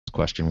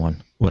question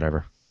one.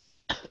 Whatever.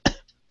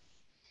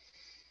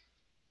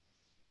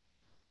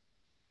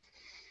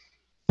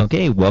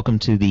 Okay, welcome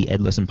to the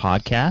EdListen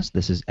podcast.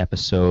 This is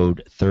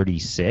episode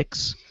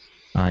 36.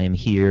 I am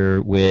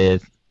here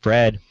with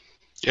Fred.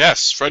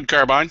 Yes, Fred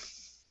Carbine.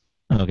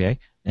 Okay,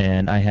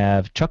 and I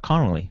have Chuck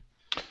Connolly.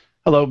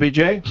 Hello,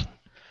 BJ.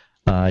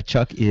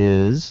 Chuck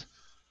is,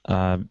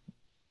 what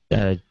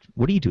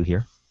do you do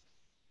here?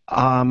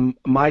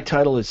 My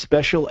title is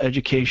Special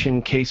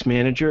Education Case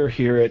Manager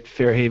here at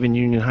Fairhaven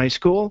Union High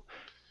School,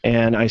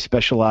 and I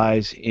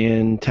specialize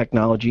in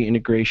technology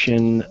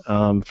integration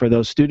for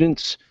those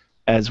students,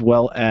 as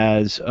well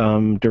as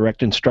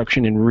direct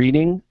instruction in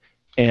reading,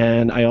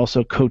 and I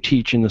also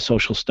co-teach in the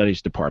social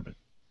studies department.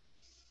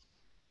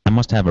 I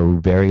must have a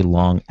very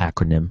long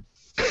acronym.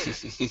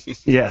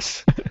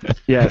 Yes,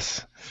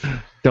 yes.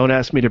 Don't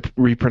ask me to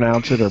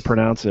repronounce it or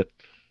pronounce it.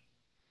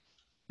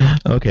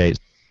 Okay.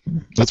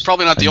 That's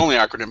probably not the only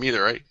acronym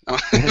either, right?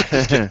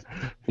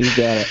 You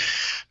got it.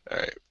 All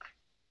right.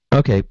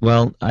 Okay,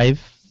 well, I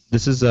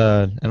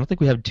don't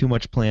think we have too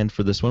much planned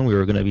for this one. We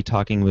were going to be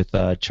talking with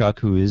Chuck,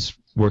 who is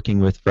working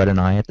with Fred and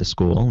I at the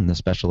school in the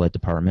special ed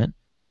department.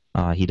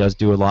 He does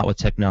do a lot with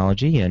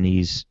technology, and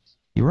you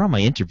were on my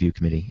interview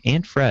committee,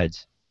 and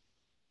Fred's.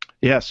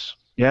 Yes,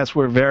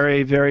 we're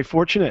very, very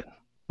fortunate.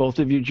 Both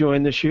of you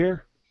joined this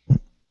year.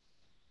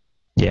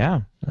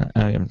 Yeah.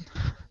 I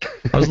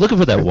was looking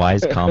for that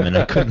wise comment.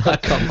 I could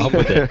not come up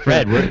with it.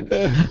 Fred,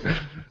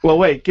 Well,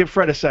 wait. Give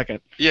Fred a second.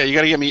 Yeah, you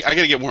got to get me. I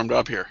got to get warmed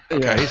up here.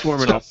 Okay. Yeah, he's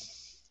warming up.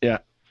 Yeah.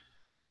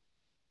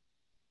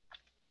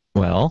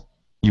 Well,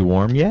 you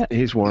warm yet?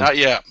 He's warm. Not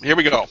yet. Here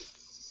we go.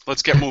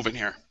 Let's get moving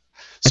here.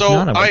 So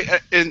and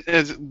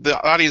the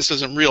audience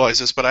doesn't realize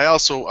this, but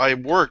I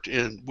worked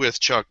with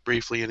Chuck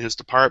briefly in his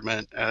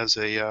department as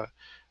an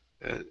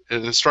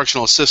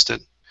instructional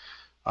assistant.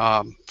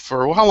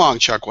 For how long,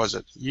 Chuck, was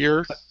it?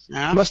 Year?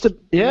 Must have,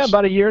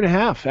 about a year and a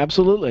half.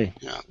 Absolutely.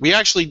 Yeah, we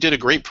actually did a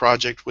great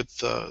project with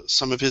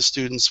some of his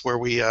students where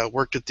we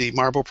worked at the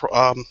marble.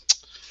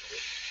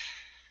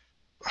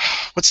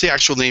 What's the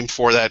actual name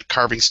for that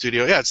carving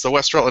studio? Yeah, it's the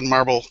West Rutland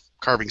Marble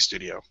Carving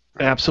Studio.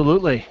 Right?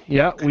 Absolutely.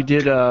 Yeah, we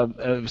did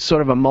a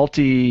sort of a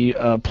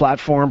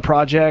multi-platform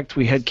project.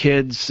 We had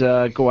kids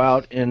go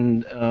out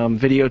and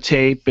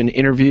videotape and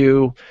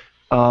interview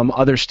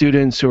other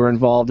students who are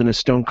involved in a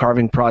stone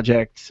carving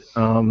project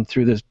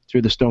through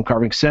the Stone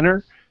Carving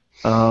Center.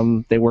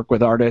 They work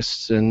with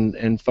artists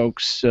and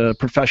folks,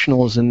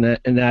 professionals in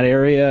that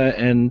area,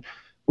 and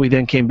we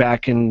then came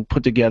back and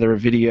put together a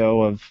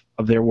video of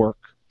their work.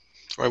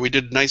 Right, we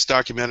did a nice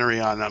documentary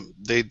on them.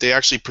 They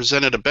actually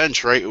presented a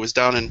bench, right? It was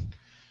down in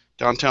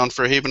downtown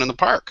Fairhaven in the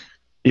park.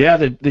 Yeah,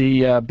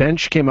 the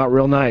bench came out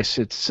real nice.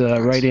 It's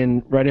right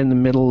in the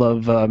middle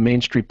of Main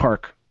Street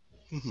Park.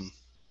 Mm-hmm.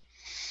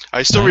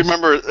 I still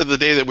remember the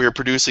day that we were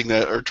producing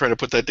that, or trying to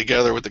put that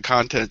together with the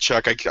content,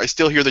 Chuck. I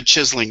still hear the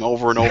chiseling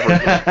over and over.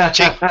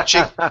 Chink,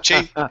 chink,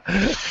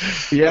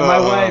 chink.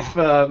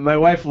 Yeah, my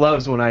wife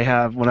loves when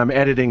I'm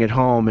editing at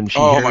home, and she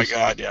my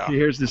God, yeah. She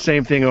hears the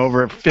same thing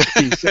over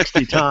 50,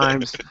 60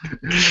 times.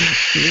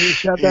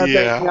 Shut that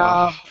thing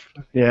off.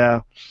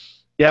 Yeah,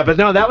 but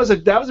no, that was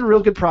a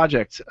real good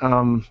project,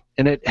 and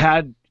it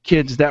had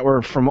kids that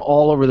were from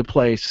all over the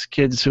place,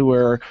 kids who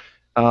were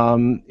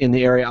in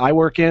the area I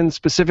work in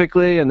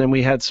specifically, and then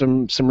we had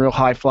some real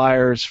high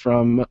flyers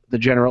from the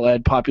general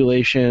ed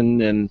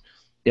population, and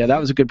yeah, that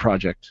was a good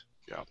project.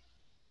 Yeah.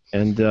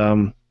 And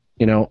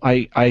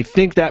I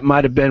think that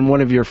might have been one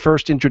of your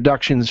first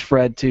introductions,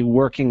 Fred, to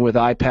working with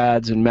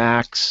iPads and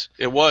Macs.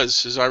 It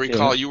was, as I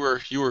recall. You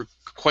were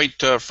quite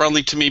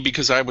friendly to me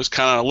because I was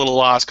kind of a little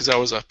lost because I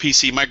was a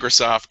PC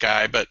Microsoft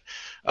guy, but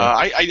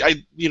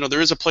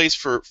there is a place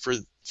for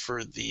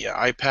the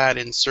iPad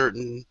in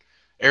certain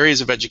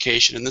areas of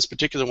education, and this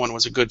particular one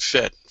was a good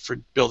fit for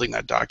building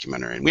that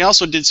documentary. And we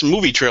also did some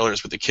movie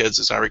trailers with the kids,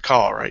 as I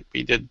recall, right?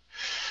 We did.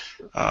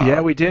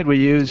 We did. We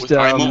used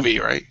iMovie,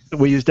 right?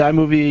 We used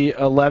iMovie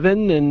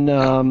 11,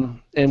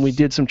 and we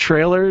did some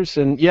trailers,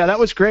 and yeah, that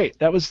was great.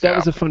 That was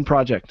a fun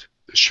project.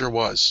 It sure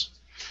was.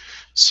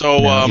 So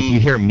now, if you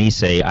hear me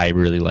say I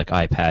really like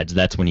iPads,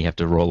 that's when you have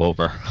to roll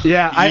over.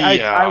 Yeah,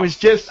 I was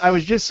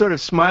just sort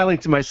of smiling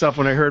to myself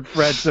when I heard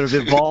Fred sort of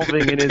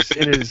evolving in his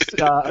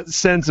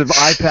sense of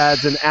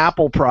iPads and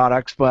Apple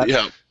products. But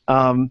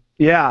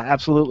yeah,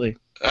 absolutely.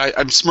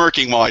 I'm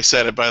smirking while I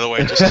said it, by the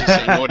way, just so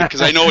you know,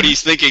 because I know what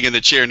he's thinking in the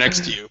chair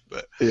next to you.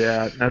 But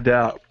yeah, no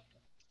doubt.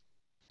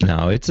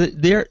 No,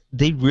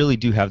 they really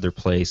do have their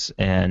place,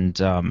 and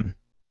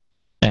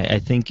I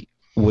think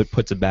what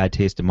puts a bad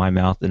taste in my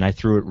mouth, and I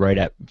threw it right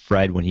at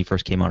Fred when he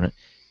first came on it,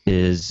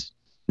 is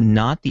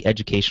not the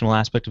educational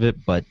aspect of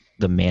it, but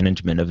the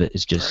management of it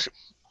is just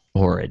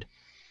horrid.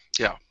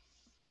 Yeah,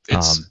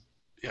 it's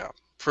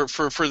for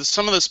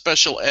some of the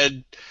special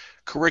ed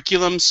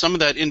curriculum, some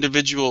of that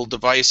individual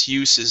device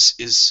use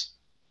is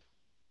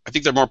I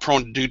think they're more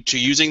prone to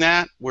using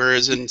that,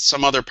 whereas in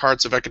some other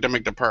parts of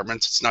academic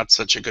departments, it's not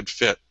such a good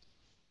fit.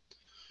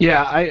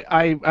 Yeah,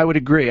 I would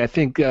agree. I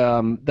think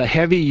the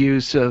heavy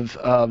use of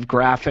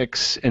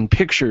graphics and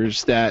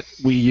pictures that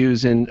we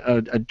use in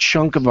a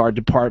chunk of our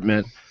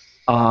department,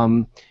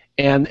 um,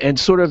 and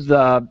sort of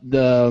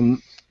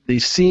the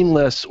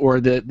seamless or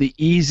the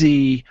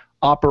easy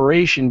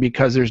operation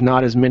because there's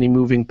not as many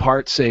moving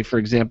parts, say for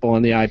example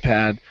on the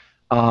iPad,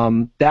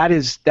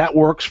 that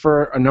works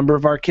for a number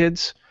of our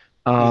kids.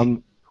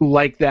 Who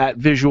like that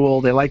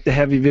visual, they like the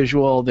heavy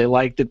visual, they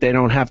like that they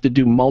don't have to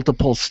do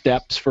multiple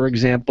steps, for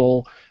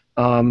example.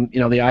 The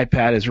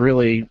iPad is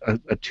really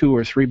a 2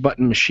 or 3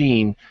 button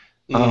machine.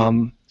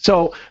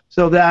 So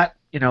that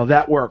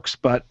that works.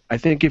 But I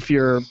think if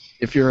you're a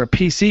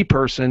PC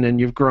person and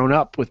you've grown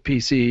up with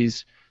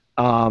PCs,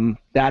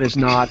 that is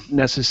not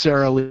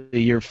necessarily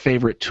your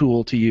favorite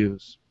tool to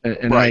use,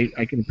 and right.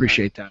 I can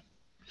appreciate that.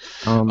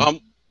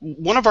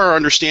 One of our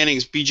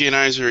understandings, BJ and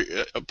I, is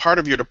a part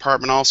of your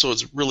department also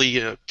is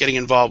really getting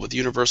involved with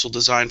universal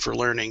design for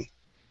learning.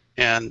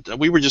 And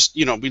we were just,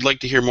 we'd like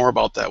to hear more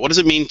about that. What does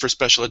it mean for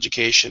special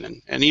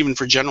education and even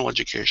for general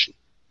education?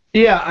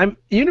 Yeah,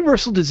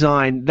 universal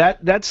design.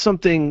 That's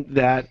something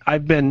that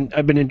I've been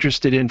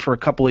interested in for a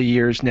couple of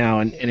years now,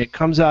 and it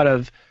comes out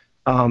of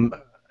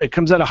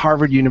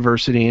Harvard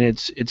University, and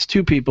it's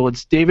two people.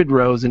 It's David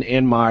Rose and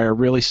Ann Meyer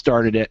really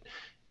started it,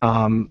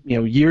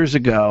 years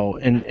ago.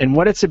 And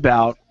what it's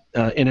about,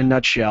 in a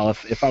nutshell,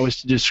 if I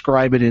was to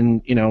describe it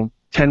in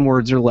 10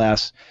 words or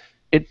less,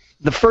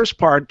 the first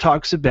part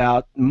talks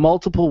about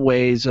multiple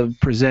ways of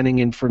presenting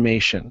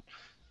information.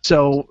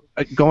 So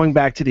going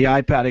back to the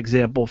iPad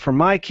example, for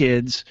my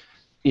kids,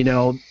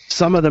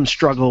 some of them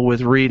struggle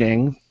with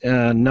reading,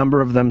 a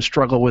number of them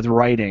struggle with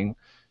writing.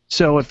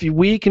 So if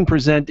we can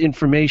present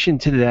information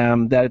to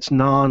them that it's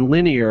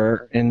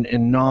non-linear and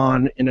in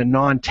a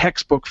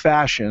non-textbook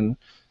fashion,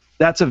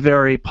 that's a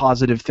very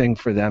positive thing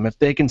for them. If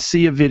they can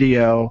see a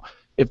video,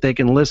 if they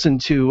can listen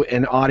to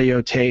an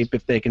audio tape,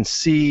 if they can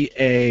see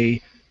a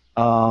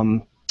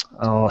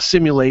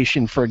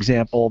simulation, for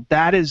example,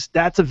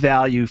 that's a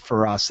value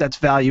for us. That's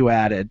value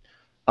added.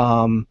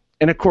 And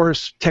of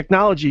course,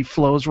 technology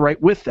flows right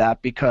with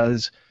that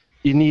because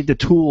you need the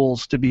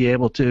tools to be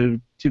able to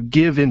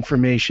give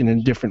information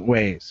in different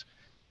ways.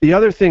 The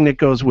other thing that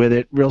goes with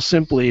it, real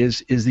simply,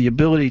 is the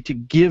ability to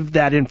give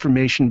that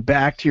information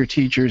back to your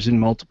teachers in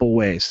multiple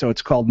ways. So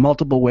it's called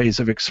multiple ways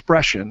of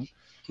expression.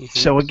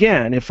 So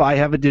again, if I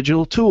have a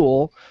digital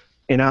tool,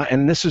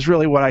 and this is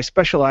really what I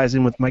specialize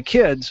in with my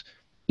kids,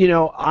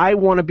 I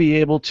want to be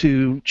able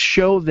to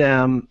show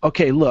them,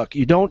 okay, look,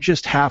 you don't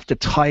just have to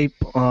type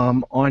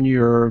on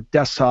your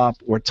desktop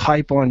or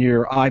type on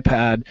your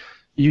iPad.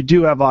 You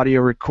do have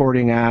audio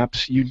recording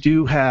apps. You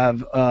do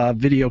have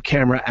video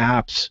camera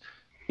apps.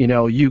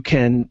 You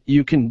can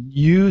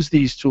use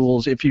these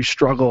tools if you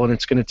struggle, and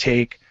it's going to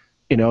take,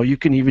 you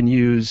can even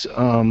use,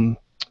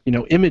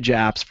 image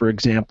apps, for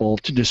example,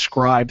 to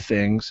describe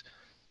things.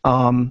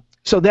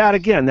 So that,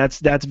 again,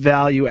 that's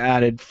value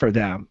added for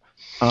them.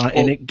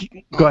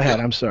 Go ahead.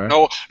 I'm sorry.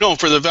 No,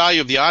 for the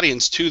value of the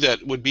audience too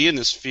that would be in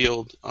this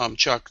field,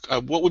 Chuck.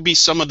 What would be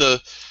some of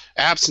the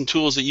apps and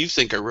tools that you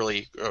think are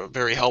really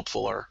very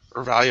helpful or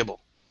valuable?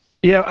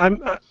 Yeah,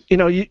 I'm.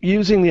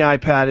 Using the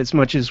iPad as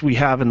much as we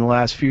have in the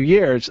last few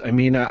years. I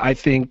mean, I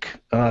think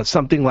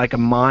something like a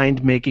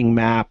mind-making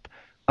map.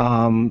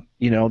 The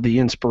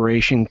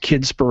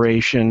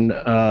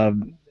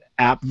Kidspiration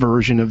app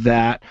version of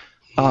that.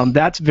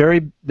 That's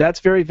very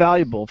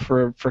valuable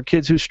for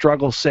kids who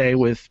struggle, say,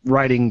 with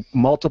writing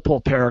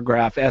multiple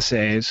paragraph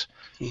essays.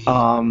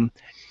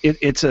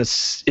 It's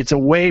a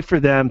way for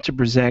them to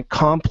present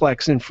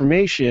complex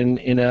information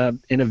in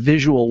a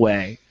visual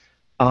way.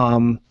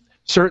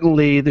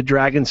 Certainly, the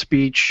Dragon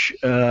Speech,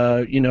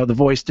 the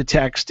voice to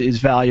text is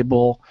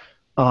valuable.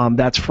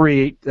 That's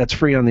free. That's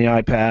free on the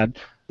iPad.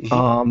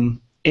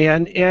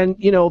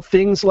 And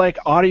things like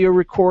audio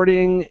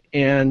recording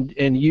and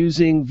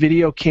using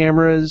video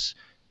cameras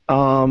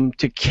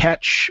to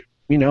catch.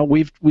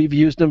 We've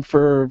used them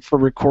for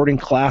recording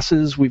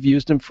classes. We've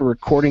used them for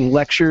recording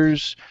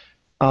lectures.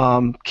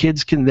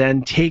 Kids can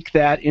then take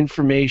that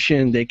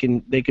information. They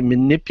can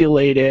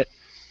manipulate it,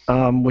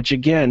 which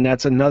again,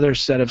 that's another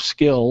set of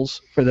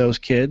skills for those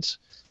kids,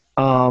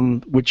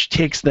 which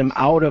takes them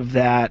out of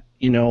that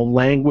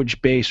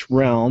language-based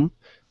realm.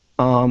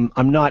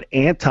 I'm not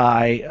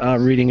anti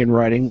reading and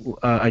writing.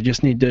 I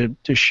just need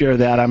to share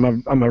that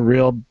I'm a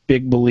real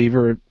big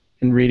believer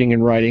in reading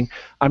and writing.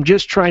 I'm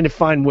just trying to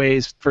find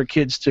ways for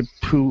kids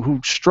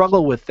who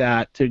struggle with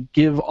that to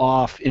give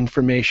off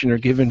information or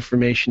give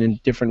information in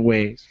different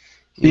ways.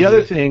 The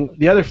other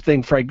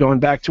thing, Fred, going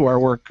back to our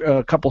work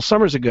a couple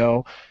summers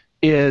ago,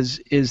 is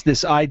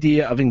this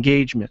idea of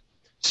engagement.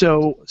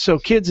 So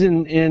kids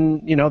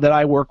in that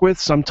I work with,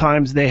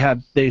 sometimes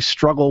they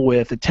struggle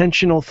with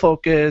attentional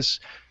focus.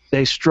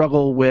 They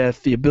struggle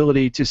with the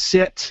ability to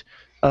sit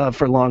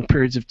for long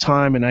periods of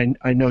time, and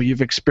I know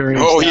you've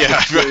experienced. Oh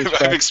yeah,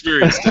 I've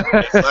experienced it.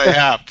 Yes, I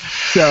have.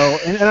 So,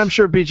 and I'm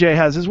sure BJ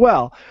has as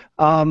well.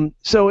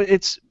 So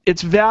it's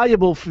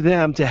valuable for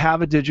them to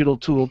have a digital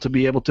tool to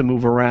be able to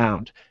move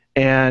around.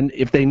 and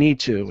if they need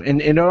to,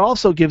 and it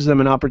also gives them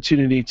an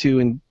opportunity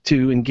to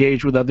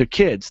engage with other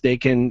kids. They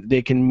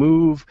can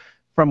move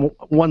from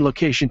one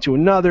location to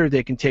another.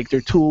 They can take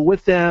their tool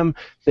with them.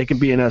 They can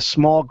be in a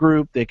small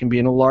group. They can be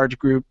in a large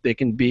group. They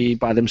can be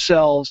by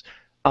themselves.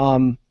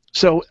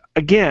 So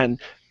again,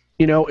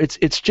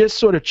 it's just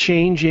sort of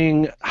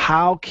changing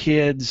how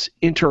kids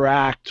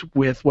interact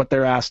with what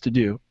they're asked to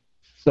do.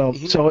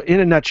 So in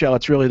a nutshell,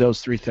 it's really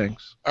those three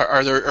things.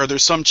 Are there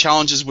some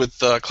challenges with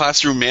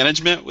classroom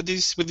management with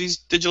these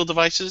digital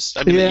devices?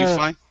 I mean, that you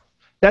find?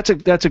 That's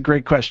a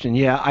great question.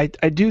 Yeah,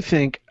 I do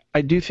think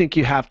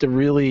you have to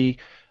really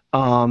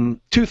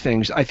two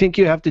things. I think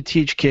you have to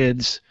teach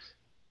kids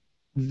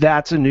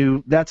that's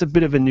a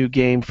bit of a new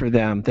game for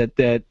them,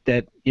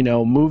 that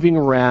moving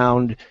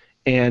around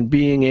and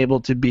being able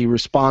to be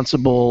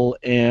responsible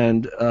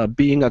and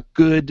being a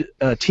good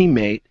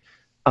teammate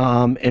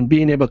and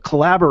being able to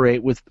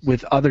collaborate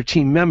with other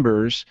team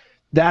members,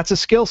 that's a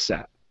skill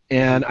set.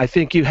 And I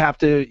think you have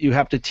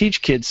to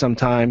teach kids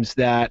sometimes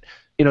that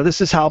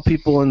this is how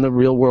people in the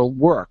real world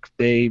work.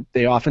 They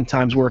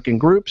oftentimes work in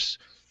groups.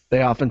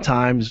 They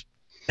oftentimes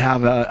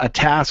have a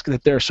task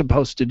that they're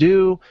supposed to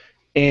do.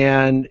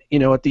 And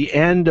at the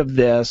end of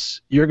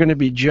this, you're going to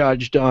be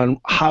judged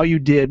on how you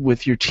did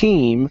with your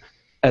team,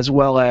 as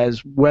well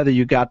as whether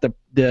you got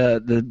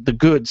the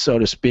goods, so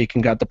to speak,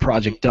 and got the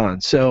project done.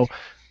 So,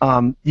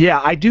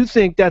 I do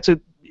think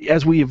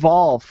as we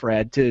evolve,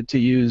 Fred, to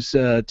use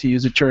a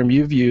term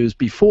you've used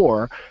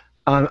before.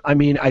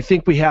 I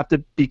think we have to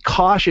be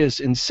cautious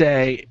and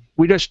say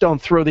we just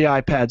don't throw the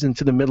iPads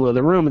into the middle of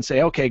the room and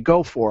say, okay,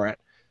 go for it.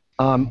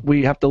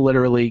 We have to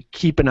literally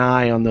keep an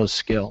eye on those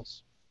skills.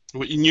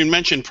 You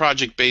mentioned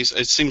project-based.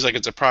 It seems like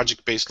it's a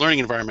project-based learning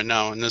environment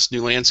now in this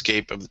new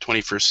landscape of the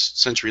 21st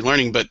century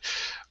learning. But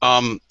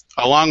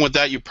along with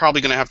that, you're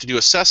probably going to have to do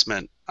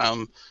assessment.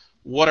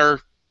 What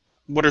are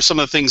some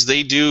of the things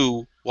they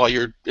do while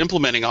you're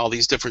implementing all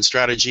these different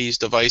strategies,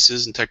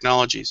 devices, and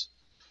technologies?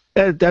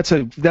 That's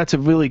a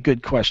really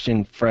good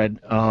question, Fred,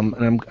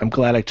 and I'm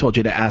glad I told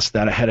you to ask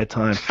that ahead of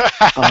time.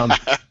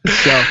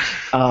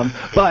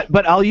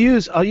 But I'll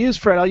use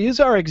Fred. I'll use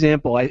our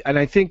example, and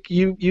I think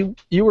you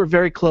were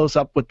very close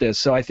up with this,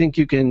 so I think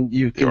you can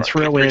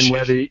throw in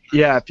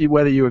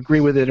whether you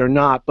agree with it or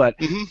not. But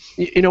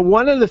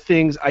one of the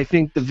things I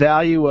think the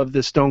value of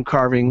the stone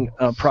carving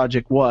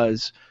project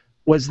was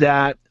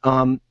that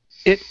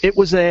it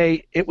was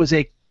a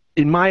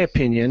in my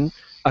opinion,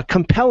 a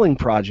compelling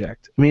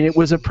project. I mean, it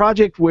was a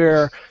project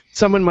where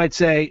someone might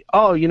say,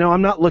 "Oh,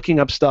 I'm not looking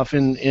up stuff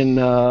in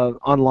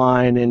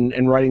online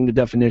and writing the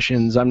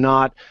definitions. I'm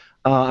not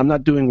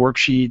doing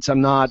worksheets. I'm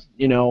not,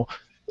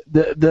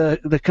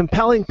 The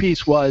compelling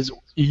piece was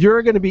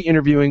you're going to be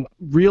interviewing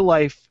real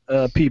life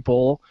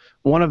people.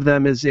 One of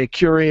them is a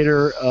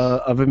curator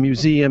of a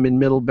museum in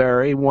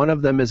Middlebury. One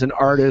of them is an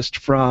artist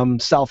from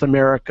South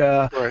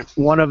America. Right.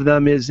 One of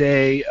them is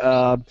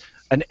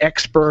an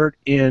expert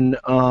in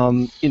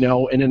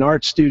in an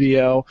art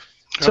studio.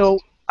 So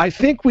I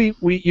think you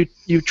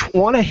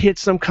want to hit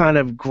some kind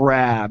of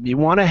grab. You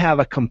want to have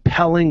a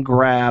compelling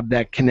grab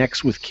that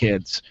connects with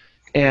kids,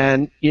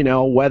 and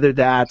whether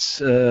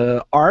that's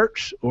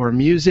art or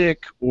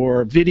music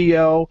or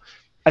video.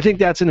 I think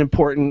that's an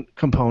important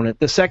component.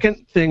 The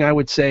second thing I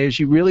would say is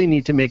you really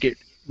need to make it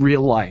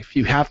real life.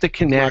 You have to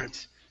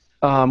connect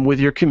with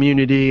your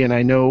community, and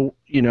I know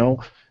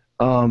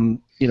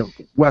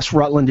West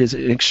Rutland is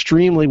an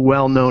extremely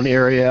well-known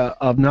area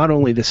of not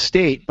only the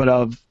state but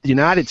of the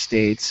United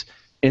States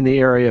in the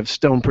area of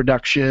stone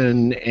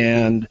production,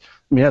 and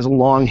it has a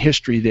long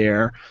history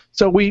there.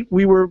 So we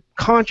were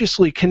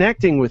consciously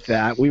connecting with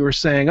that. We were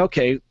saying,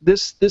 okay,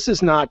 this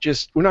is not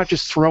just, we're not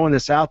just throwing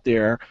this out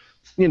there.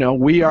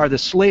 We are the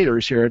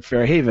Slaters here at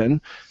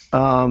Fairhaven.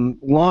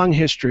 Long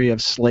history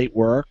of slate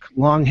work,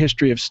 long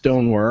history of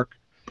stone work,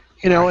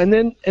 and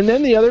then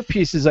the other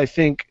pieces, I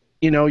think,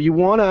 you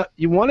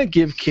wanna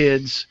give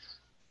kids,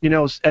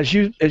 as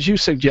you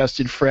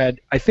suggested, Fred.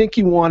 I think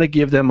you want to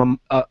give them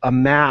a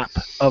map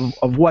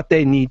of what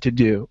they need to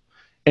do,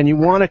 and you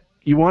want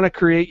to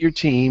create your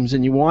teams,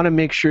 and you want to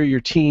make sure your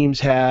teams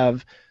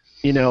have,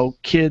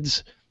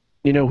 kids,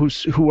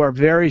 who are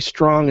very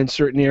strong in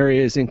certain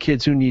areas and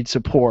kids who need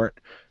support,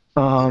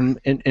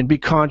 and be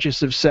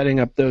conscious of setting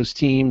up those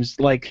teams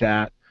like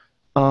that.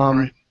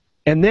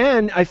 And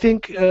then I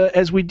think,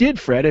 as we did,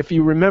 Fred, if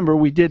you remember,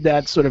 we did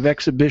that sort of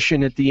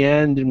exhibition at the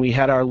end, and we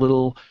had our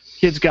little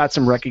kids got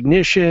some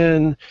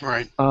recognition.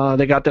 Right.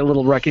 They got their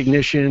little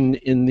recognition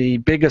in the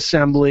big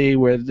assembly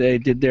where they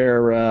did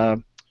their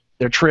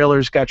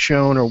trailers got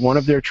shown, or one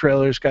of their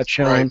trailers got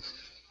shown.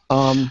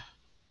 Right.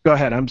 Go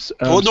ahead.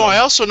 I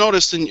also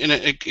noticed, and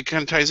it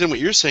kind of ties in what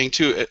you're saying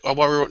too. While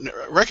we were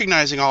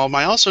recognizing all of them,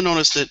 I also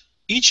noticed that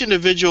each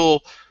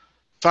individual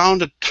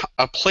found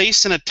a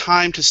place and a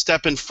time to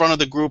step in front of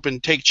the group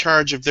and take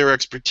charge of their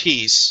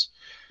expertise.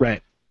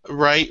 Right.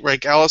 Right.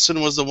 Like Allison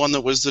was the one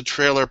that was the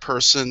trailer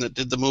person that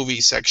did the movie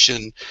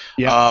section.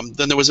 Yeah.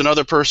 Then there was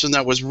another person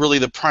that was really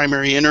the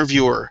primary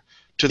interviewer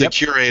to the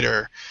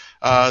curator.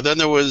 Then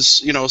there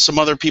was some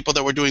other people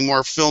that were doing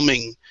more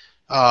filming.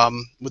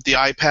 with the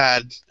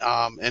iPad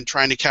and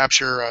trying to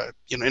capture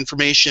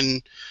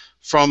information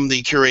from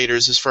the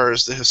curators as far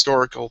as the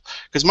historical.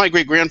 Because my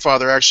great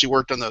grandfather actually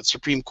worked on the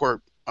Supreme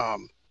Court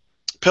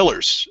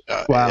pillars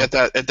Wow. at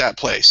that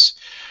place.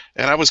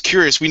 And I was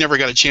curious. We never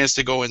got a chance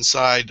to go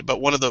inside, but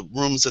one of the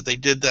rooms that they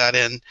did that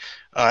in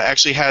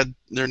actually had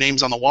their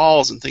names on the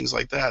walls and things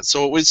like that.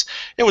 So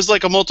it was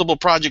like a multiple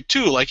project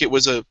too. Like it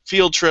was a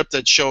field trip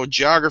that showed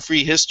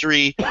geography,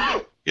 history,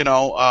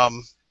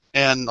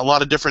 and a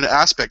lot of different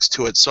aspects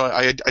to it. So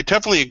I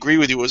definitely agree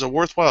with you. It was a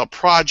worthwhile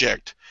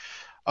project.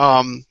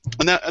 And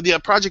that the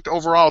project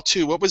overall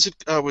too. What was it?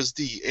 Was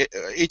the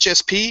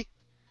HSP?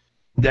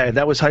 Yeah,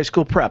 that was high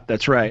school prep.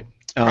 That's right.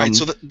 Right.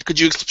 So could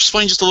you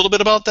explain just a little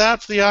bit about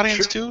that for the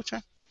audience too?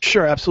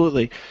 Sure,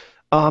 absolutely.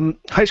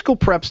 High school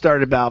prep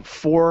started about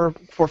 4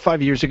 or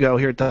 5 years ago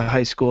here at the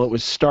high school. It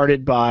was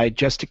started by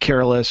Jessica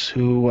Careless,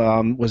 who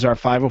was our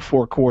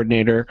 504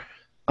 coordinator.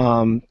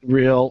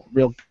 Real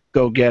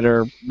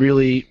go-getter,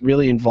 really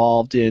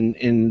involved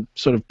in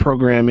sort of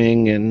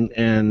programming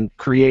and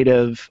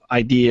creative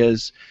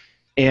ideas.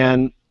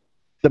 And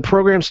the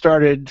program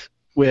started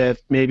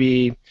with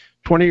maybe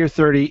 20 or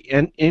 30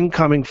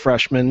 incoming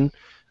freshmen,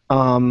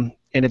 and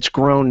it's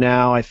grown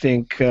now. I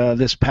think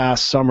this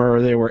past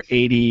summer there were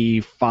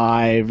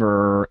 85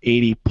 or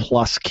 80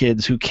 plus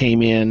kids who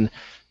came in.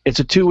 It's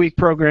a 2-week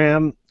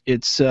program.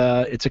 It's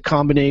a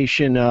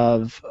combination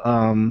of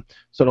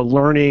sort of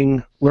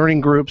learning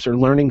groups or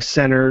learning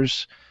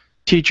centers.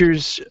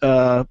 Teachers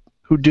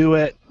who do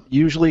it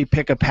usually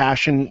pick a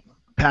passion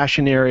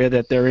area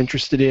that they're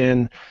interested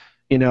in.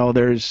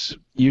 There's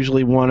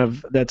usually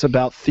one that's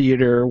about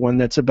theater, one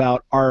that's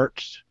about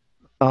art.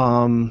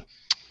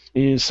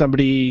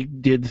 Somebody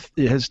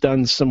has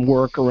done some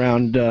work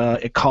around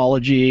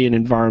ecology and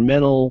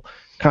environmental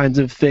kinds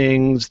of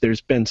things.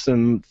 There's been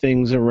some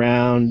things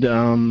around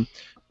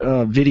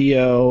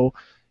video.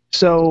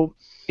 So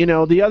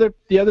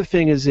the other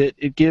thing is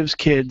it gives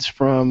kids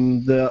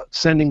from the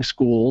sending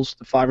schools,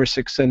 the 5 or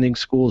 6 sending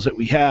schools that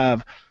we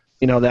have,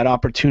 that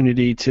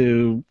opportunity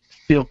to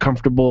feel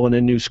comfortable in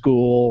a new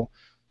school,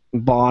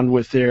 bond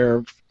with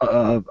their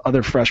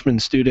other freshman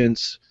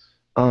students.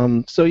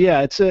 So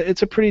yeah, it's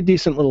a pretty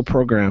decent little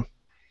program.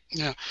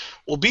 Yeah.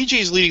 Well,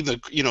 BJ's leading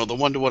the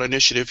one-to-one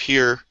initiative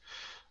here.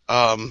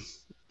 I'm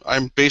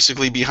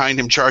basically behind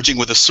him charging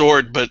with a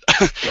sword, but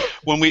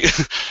when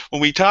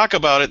we talk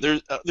about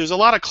it, there's a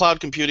lot of cloud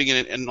computing in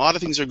it, and a lot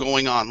of things are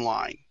going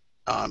online.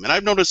 And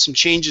I've noticed some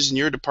changes in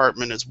your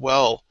department as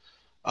well.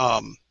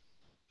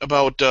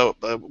 About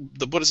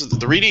what is it?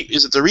 The reading?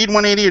 Is it the Read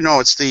 180 or no?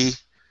 It's the.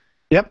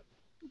 Yep.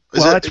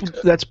 Well,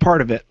 that's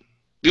part of it.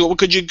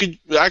 Could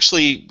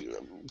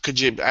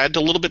you add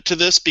a little bit to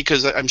this,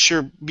 because I'm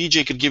sure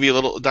BJ could give you a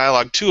little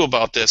dialogue too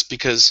about this,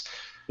 because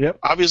yep.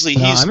 Obviously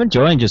I'm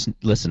enjoying just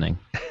listening.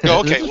 Oh,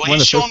 okay. This is well, one of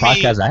the first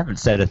podcasts I haven't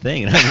said a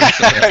thing.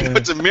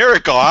 It's a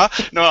miracle, huh?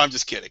 No, I'm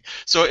just kidding.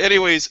 So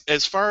anyways,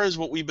 as far as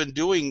what we've been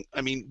doing,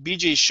 I mean,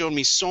 BJ's shown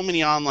me so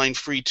many online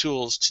free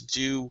tools to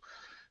do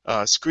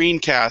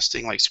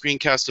screencasting, like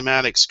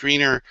Screencast-O-Matic,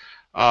 Screener,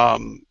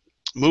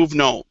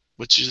 MoveNote,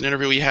 which is an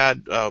interview we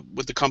had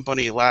with the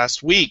company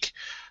last week.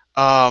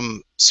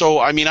 So,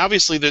 I mean,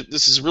 obviously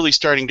this is really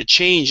starting to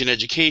change in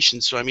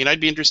education. So, I mean, I'd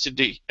be interested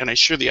to, and I'm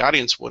sure the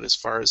audience would, as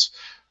far as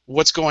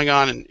what's going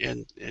on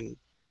in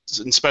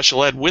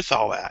special ed with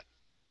all that.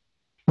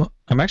 Well,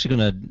 I'm actually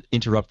going to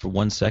interrupt for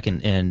 1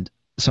 second, and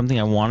something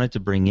I wanted to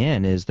bring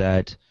in is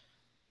that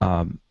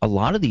a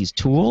lot of these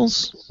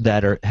tools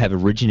that have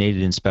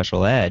originated in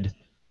special ed,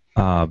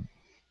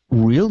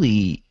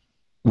 really,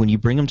 when you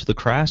bring them to the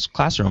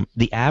classroom,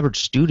 the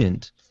average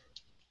student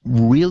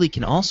really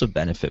can also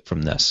benefit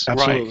from this.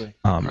 Absolutely.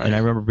 Right. And I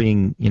remember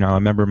I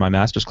remember my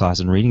master's class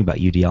and reading about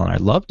UDL, and I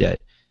loved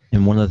it.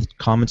 And one of the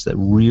comments that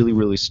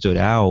really stood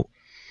out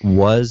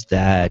was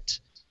that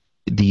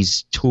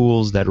these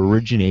tools that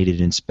originated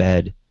in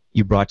SPED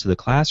you brought to the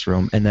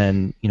classroom, and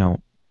then,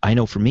 I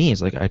know for me,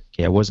 it's like I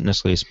wasn't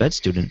necessarily a SPED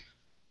student,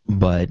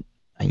 but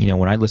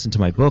when I listen to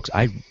my books,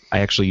 I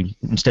actually,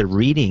 instead of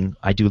reading,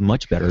 I do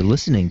much better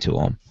listening to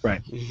them.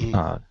 Right.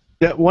 Mm-hmm.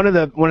 Yeah, one of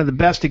the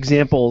best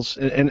examples,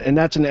 and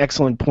that's an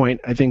excellent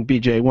point, I think,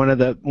 BJ. One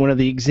of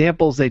the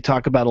examples they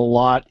talk about a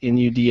lot in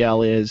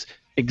UDL is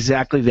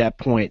exactly that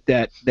point,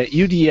 that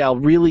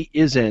UDL really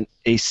isn't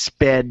a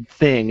SPED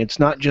thing. It's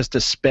not just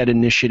a SPED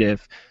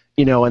initiative,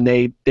 and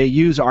they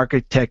use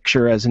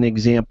architecture as an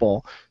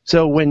example.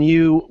 So when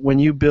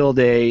you build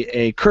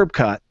a curb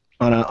cut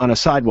on a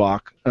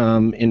sidewalk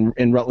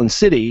in Rutland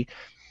City,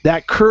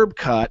 that curb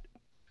cut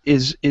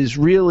is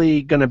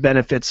really going to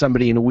benefit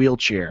somebody in a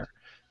wheelchair,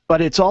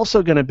 but it's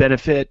also going to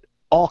benefit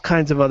all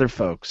kinds of other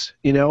folks.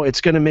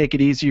 It's going to make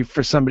it easier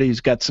for somebody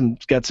who's got some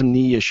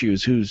knee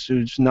issues,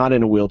 who's not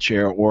in a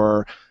wheelchair,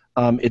 or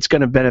it's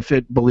going to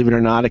benefit, believe it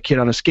or not, a kid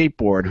on a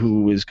skateboard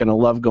who is going to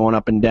love going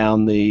up and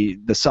down the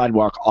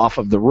sidewalk off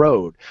of the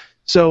road.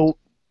 So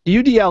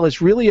UDL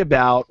is really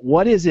about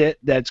what is it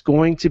that's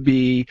going to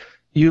be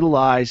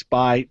utilized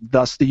by,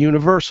 thus the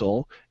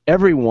universal,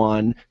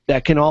 everyone,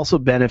 that can also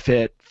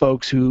benefit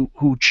folks who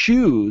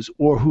choose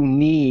or who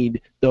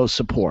need those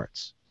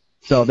supports.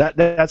 So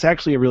that's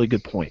actually a really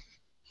good point.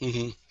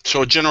 Mm-hmm.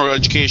 So general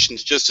education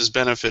is just as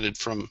benefited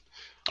from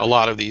a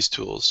lot of these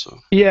tools. So.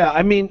 Yeah,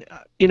 I mean,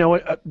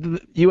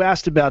 you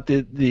asked about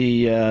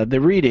the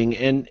reading,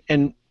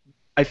 and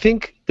I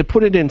think to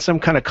put it in some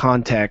kind of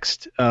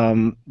context,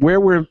 where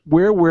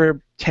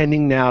we're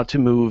tending now to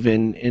move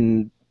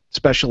in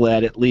special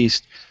ed, at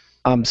least,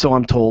 so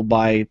I'm told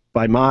by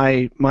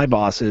my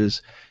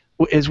bosses,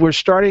 is we're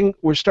starting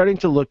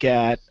to look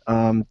at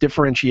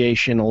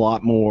differentiation a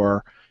lot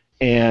more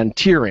and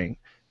tiering.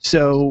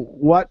 So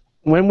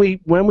when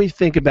we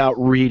think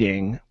about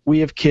reading, we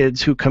have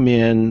kids who come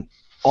in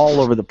all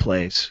over the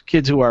place,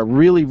 kids who are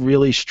really,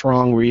 really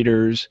strong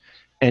readers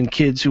and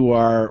kids who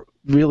are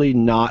really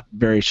not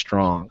very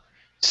strong.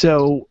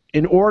 So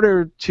in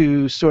order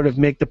to sort of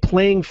make the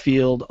playing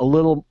field a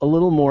little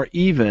more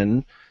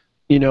even,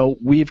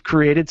 we've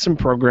created some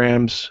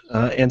programs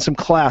and some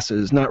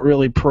classes, not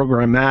really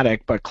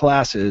programmatic, but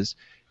classes,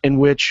 in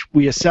which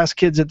we assess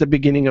kids at the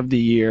beginning of the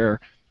year,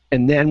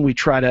 and then we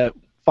try to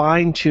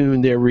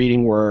fine-tune their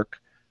reading work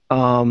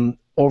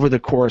over the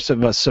course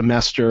of a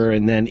semester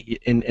and then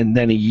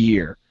a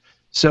year.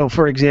 So,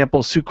 for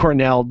example, Sue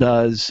Cornell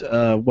does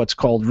what's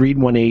called Read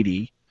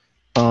 180,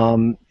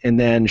 and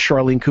then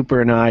Charlene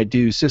Cooper and I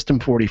do System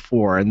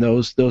 44, and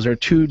those are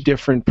two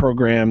different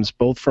programs,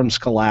 both from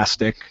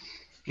Scholastic,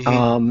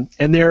 and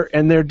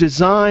they're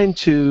designed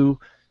to.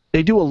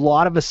 They do a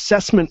lot of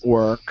assessment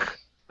work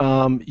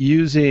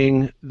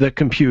using the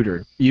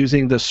computer,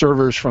 using the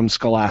servers from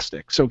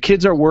Scholastic. So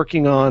kids are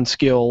working on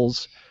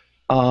skills.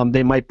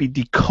 They might be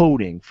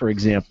decoding, for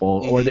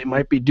example, or they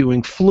might be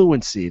doing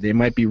fluency. They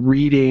might be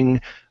reading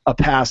a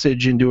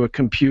passage into a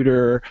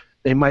computer.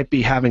 They might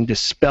be having to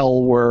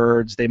spell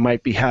words. They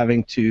might be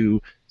having to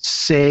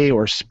say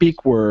or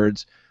speak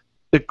words.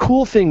 The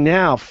cool thing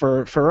now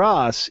for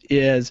us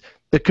is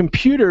the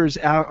computers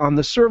out on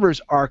the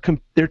servers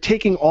they're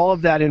taking all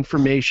of that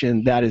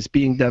information that is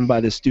being done by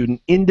the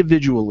student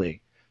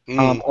individually,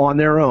 on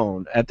their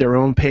own, at their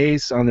own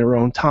pace, on their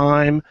own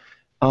time,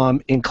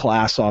 in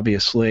class,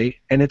 obviously,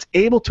 and it's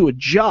able to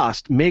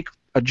make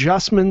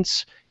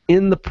adjustments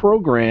in the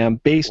program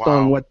based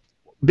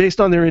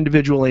on their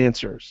individual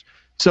answers.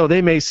 So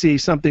they may see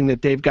something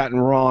that they've gotten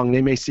wrong.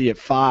 They may see it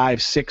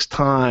 5, 6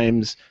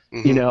 times,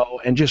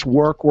 and just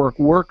work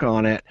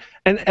on it.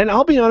 And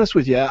I'll be honest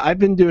with you, I've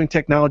been doing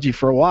technology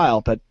for a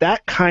while, but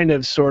that kind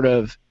of sort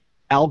of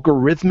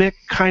algorithmic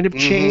kind of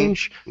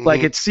change,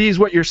 like it sees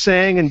what you're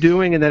saying and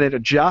doing and then it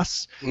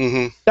adjusts,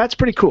 that's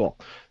pretty cool.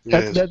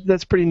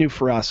 That's pretty new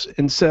for us.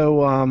 And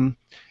so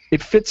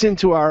it fits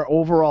into our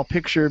overall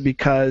picture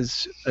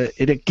because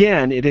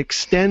it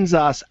extends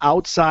us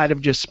outside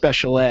of just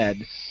special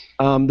ed.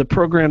 The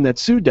program that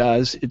Sue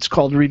does, it's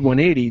called Read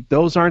 180.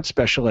 Those aren't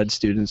special ed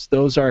students.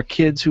 Those are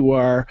kids who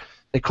are,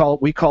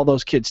 we call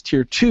those kids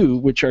Tier 2,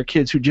 which are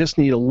kids who just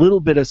need a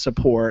little bit of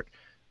support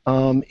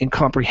in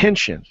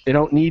comprehension. They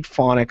don't need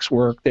phonics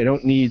work. They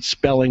don't need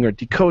spelling or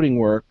decoding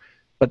work,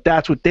 but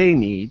that's what they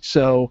need.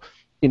 So,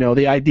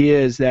 the idea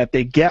is that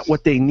they get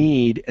what they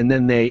need and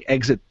then they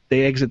exit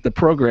the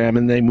program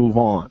and they move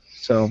on.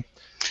 So.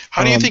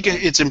 How do you think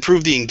it's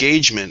improved the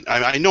engagement?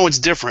 I know it's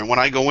different when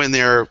I go in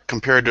there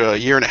compared to a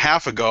year and a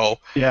half ago.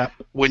 Yeah.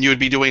 When you would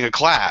be doing a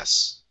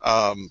class.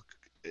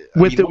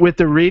 With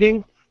the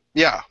reading.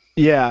 Yeah.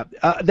 Yeah,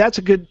 that's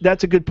a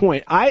good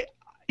point.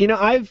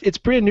 It's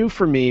brand new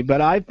for me,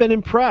 but I've been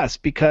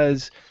impressed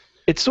because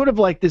it's sort of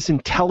like this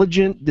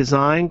intelligent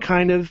design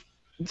kind of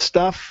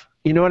stuff.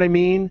 You know what I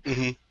mean?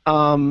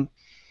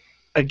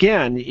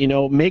 Again,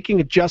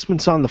 making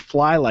adjustments on the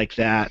fly like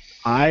that,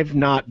 I've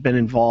not been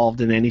involved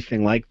in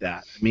anything like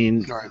that. I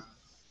mean,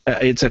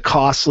 it's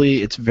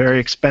it's very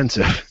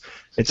expensive.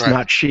 It's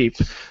not cheap.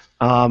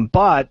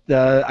 But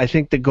I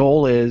think the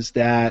goal is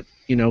that,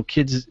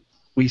 kids,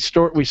 we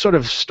sort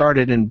of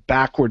started in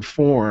backward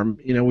form.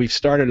 We've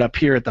started up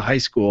here at the high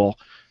school.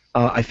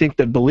 I think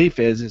the belief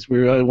is we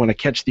really want to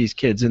catch these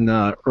kids in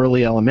the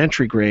early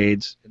elementary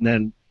grades and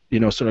then,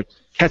 sort of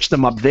catch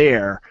them up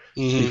there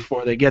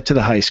before they get to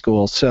the high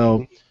school.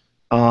 So,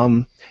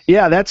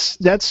 that's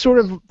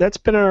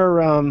been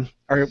our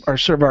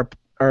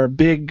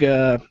big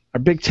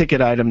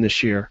ticket item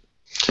this year.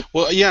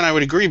 Well, yeah, and I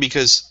would agree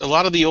because a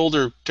lot of the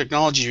older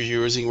technology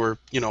you're using were,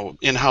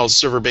 in-house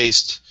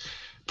server-based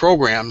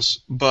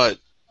programs. But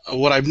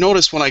what I've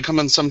noticed when I come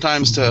in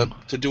sometimes to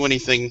do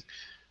anything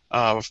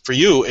for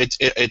you, it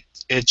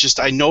just,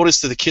 I notice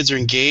that the kids are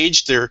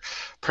engaged. They're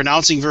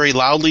pronouncing very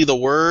loudly the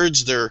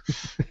words. They're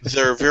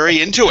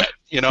very into it.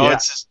 Yeah.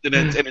 It's just,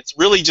 and it's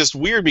really just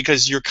weird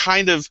because you're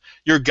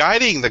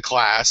guiding the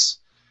class,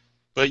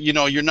 but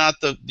you're not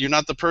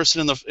the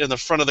person in the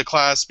front of the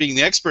class being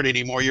the expert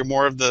anymore. You're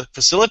more of the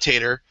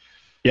facilitator.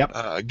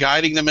 Yep.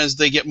 Guiding them as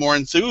they get more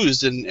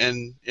enthused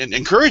and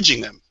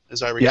encouraging them,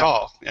 as I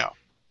recall.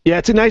 Yeah,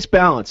 it's a nice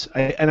balance.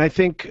 I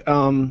think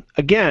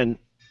again,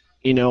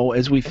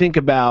 as we think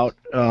about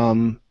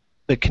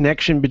the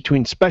connection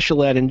between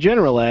special ed and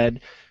general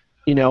ed.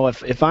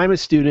 If I'm a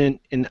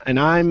student and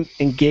I'm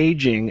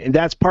engaging, and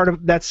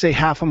that's say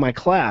half of my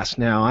class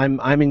now,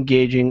 I'm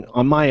engaging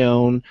on my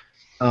own,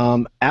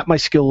 at my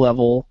skill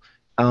level,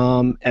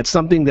 at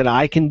something that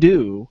I can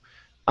do,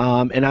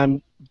 and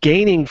I'm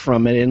gaining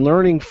from it and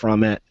learning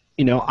from it.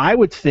 I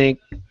would think,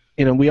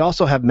 we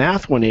also have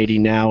Math 180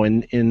 now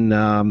in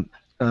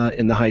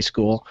the high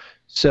school.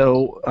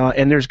 So,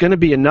 and there's going to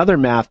be another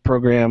math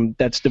program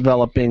that's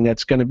developing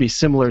that's going to be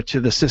similar to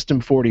the System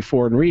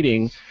 44 in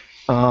reading.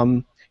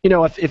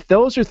 If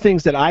those are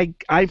things that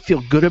I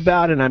feel good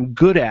about and I'm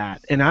good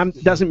at, and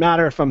doesn't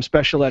matter if I'm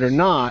special ed or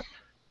not,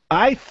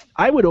 I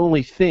would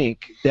only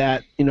think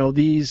that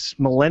these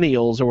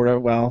millennials or whatever,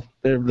 well,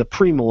 they're the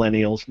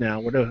pre-millennials now.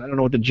 I don't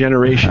know what the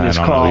generation is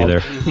called. I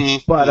don't know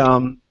either. But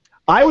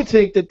I would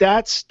think that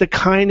that's the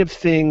kind of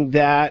thing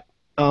that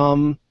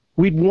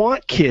we'd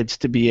want kids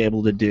to be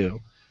able to do.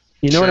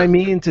 You know what I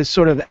mean? To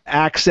sort of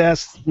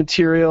access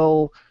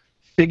material,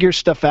 figure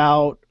stuff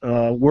out,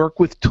 work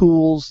with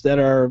tools that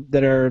are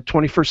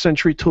 21st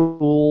century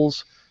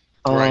tools.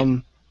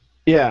 Right.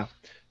 Yeah.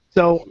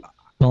 So.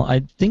 Well,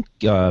 I think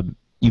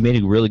you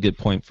made a really good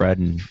point, Fred,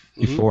 and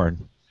before.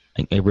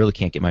 And I really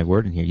can't get my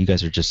word in here. You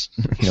guys are just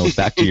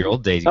back to your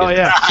old days. Oh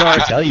yeah.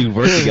 Sorry. I tell you,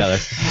 work together.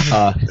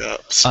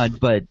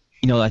 But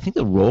I think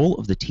the role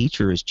of the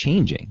teacher is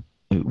changing.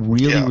 It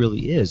really,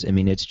 really is. I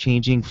mean, it's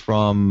changing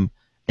from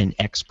an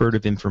expert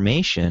of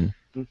information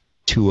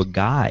to a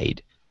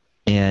guide.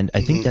 And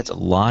I think that's a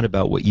lot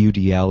about what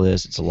UDL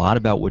is. It's a lot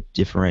about what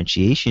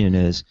differentiation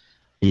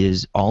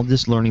is all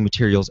this learning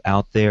materials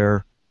out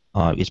there.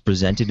 It's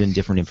presented in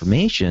different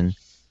information,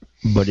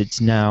 but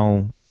it's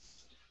now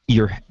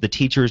the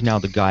teacher is now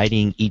the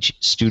guiding each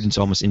student's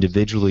almost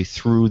individually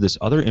through this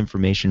other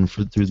information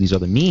through these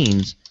other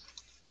means.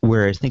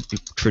 Where I think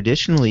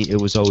traditionally it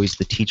was always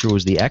the teacher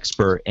was the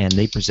expert and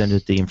they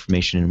presented the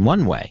information in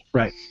one way.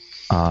 Right.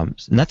 And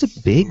that's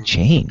a big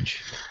change.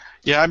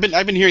 Yeah, I've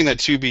been hearing that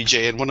too,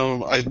 BJ.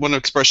 And one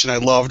expression I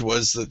loved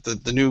was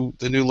that the new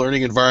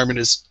learning environment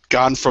has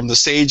gone from the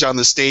sage on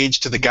the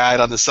stage to the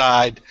guide on the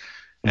side,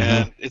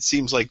 and it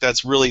seems like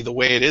that's really the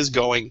way it is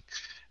going.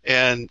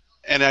 And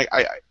I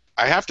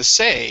have to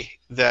say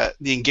that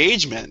the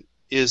engagement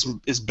is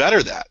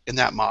better in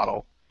that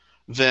model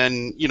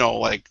than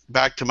like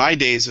back to my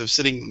days of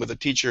sitting with a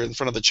teacher in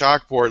front of the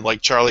chalkboard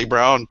like Charlie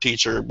Brown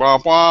teacher, blah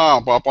blah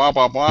blah blah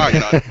blah blah.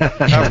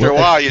 After a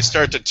while, you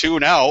start to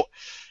tune out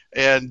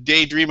and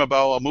daydream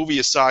about a movie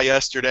you saw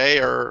yesterday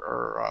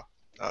or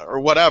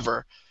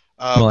whatever.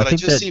 But it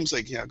just seems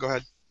like go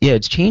ahead. Yeah,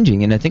 it's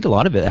changing, and I think a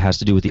lot of it has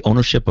to do with the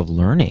ownership of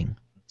learning.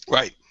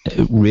 Right.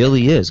 It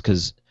really is,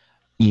 because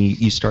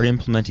you start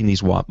implementing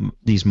these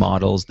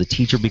models. The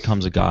teacher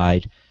becomes a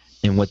guide.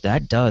 And what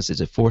that does is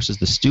it forces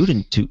the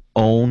student to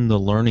own the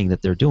learning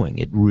that they're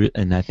doing.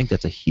 And I think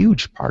that's a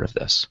huge part of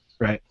this.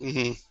 Right.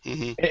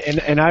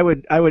 And I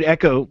would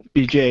echo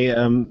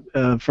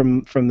BJ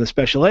from the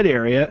special ed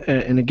area.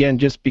 And again,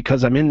 just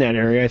because I'm in that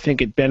area, I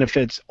think it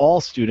benefits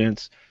all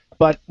students.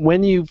 But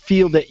when you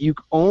feel that you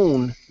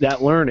own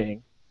that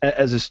learning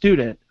as a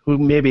student who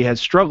maybe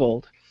has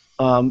struggled,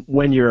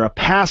 when you're a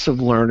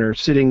passive learner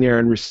sitting there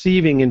and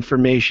receiving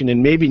information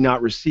and maybe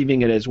not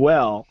receiving it as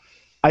well,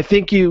 I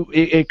think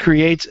it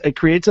creates a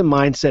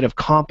mindset of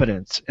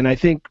competence, and I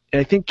think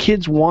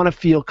kids want to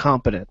feel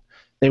competent.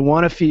 They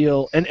want to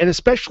feel, and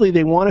especially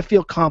they want to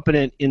feel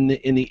competent in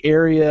the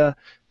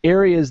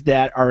areas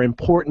that are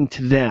important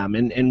to them.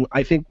 And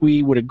I think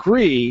we would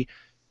agree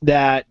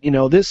that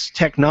this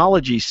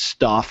technology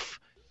stuff,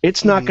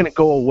 it's not going to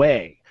go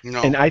away.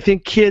 No. And I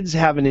think kids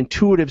have an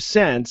intuitive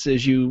sense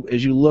as you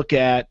look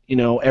at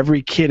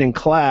every kid in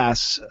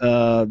class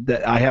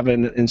that I have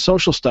in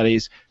social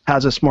studies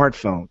has a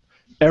smartphone.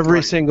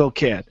 Every single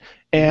kid.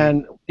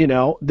 And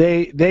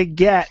they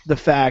get the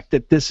fact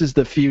that this is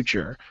the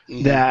future,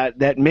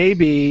 that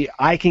maybe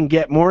I can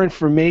get more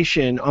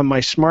information on my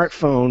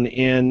smartphone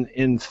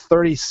in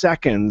 30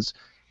 seconds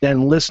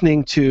than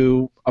listening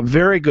to a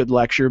very good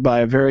lecture by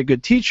a very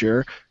good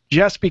teacher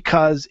just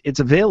because it's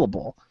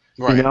available.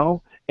 Right.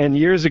 And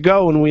years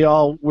ago, when we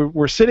all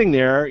were sitting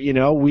there,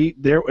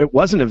 it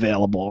wasn't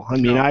available. I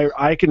mean,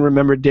 I can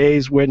remember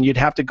days when you'd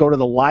have to go to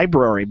the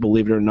library,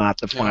 believe it or not,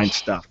 to find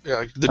stuff.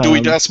 Yeah, the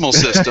Dewey Decimal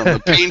System, the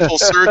painful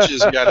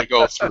searches you got to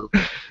go through.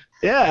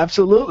 Yeah,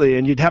 absolutely.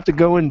 And you'd have to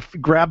go and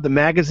grab the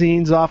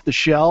magazines off the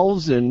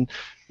shelves, and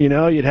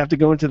you'd have to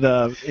go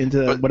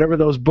into whatever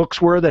those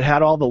books were that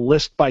had all the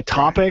list by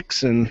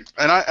topics. And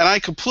I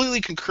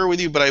completely concur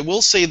with you, but I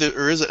will say that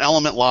there is an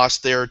element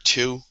lost there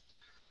too.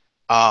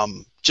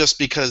 Just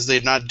because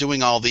they're not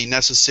doing all the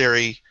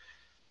necessary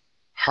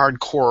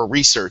hardcore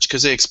research,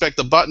 because they expect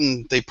the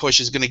button they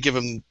push is going to give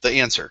them the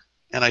answer.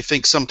 And I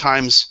think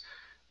sometimes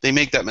they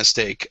make that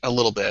mistake a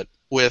little bit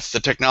with the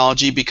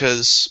technology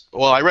because,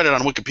 well, I read it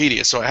on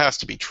Wikipedia, so it has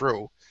to be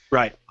true.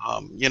 Right.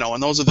 And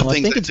those are the things.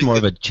 I think it's more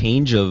of a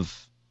change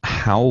of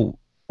how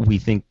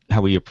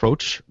we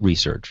approach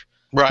research.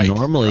 Right.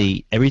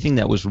 Normally, everything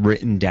that was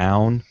written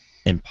down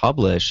and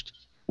published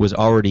was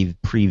already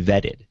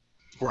pre-vetted.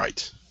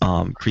 Right.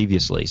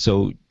 Previously.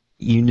 So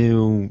you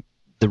knew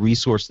the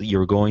resource that you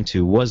were going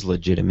to was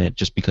legitimate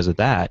just because of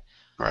that.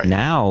 Right.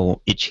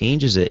 Now it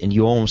changes it, and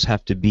you almost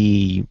have to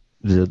be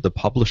the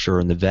publisher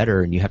and the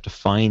vetter, and you have to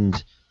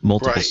find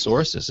multiple Right.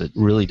 sources. It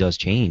really does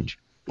change.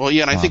 Well,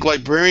 yeah, and I think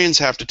librarians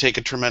have to take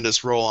a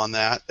tremendous role on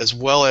that, as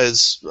well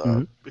as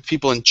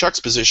people in Chuck's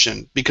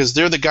position, because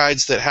they're the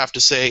guides that have to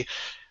say,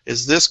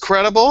 is this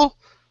credible?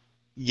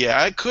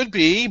 Yeah, it could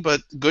be,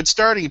 but good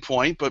starting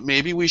point, but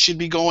maybe we should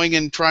be going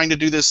and trying to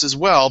do this as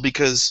well,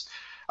 because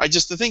I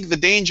think the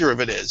danger of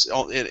it is,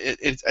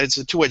 it's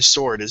a two-edged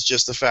sword, is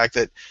just the fact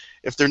that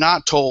if they're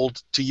not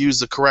told to use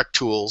the correct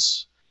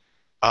tools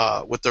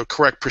with the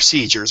correct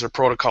procedures or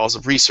protocols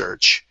of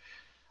research,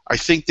 I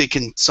think they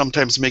can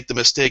sometimes make the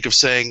mistake of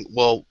saying,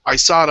 well, I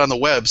saw it on the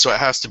web, so it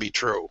has to be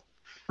true.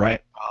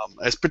 Right.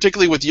 As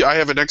particularly with I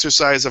have an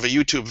exercise of a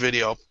YouTube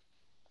video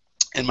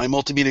in my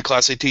multimedia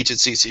class I teach at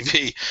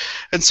CCV,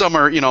 and some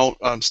are,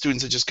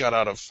 students that just got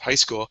out of high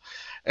school,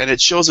 and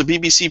it shows a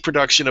BBC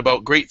production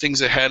about great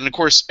things ahead, and of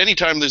course,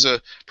 anytime there's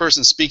a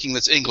person speaking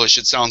that's English,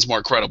 it sounds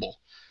more credible.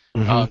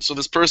 So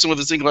this person with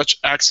his English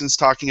accent's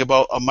talking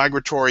about a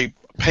migratory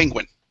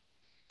penguin,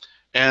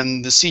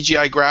 and the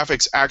CGI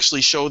graphics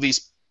actually show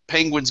these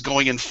penguins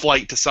going in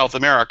flight to South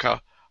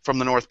America from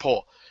the North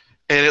Pole,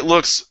 and it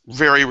looks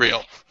very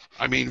real.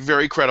 I mean,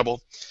 very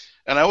credible.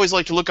 And I always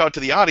like to look out to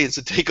the audience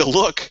and take a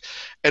look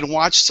and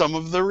watch some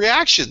of the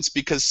reactions,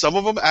 because some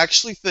of them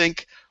actually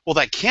think, well,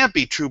 that can't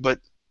be true, but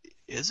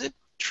is it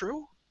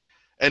true?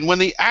 And when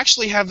they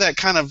actually have that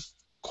kind of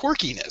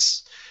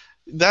quirkiness,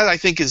 that I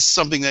think is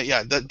something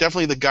that, that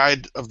definitely the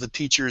guide of the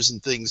teachers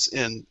and things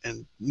and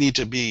need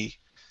to be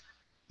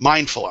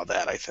mindful of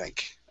that, I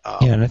think.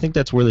 And I think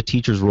that's where the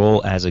teacher's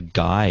role as a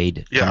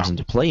guide comes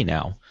into play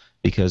now,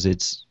 because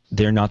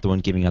they're not the one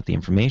giving out the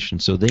information,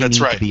 so they need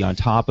to be on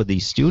top of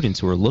these students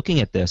who are looking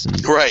at this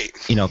and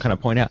kind of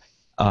point out,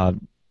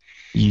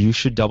 you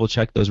should double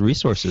check those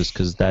resources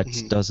because that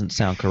doesn't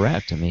sound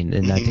correct. I mean,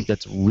 and I think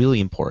that's really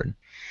important.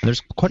 And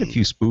there's quite a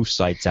few spoof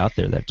sites out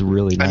there that's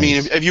really nice. I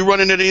mean, have you run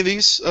into any of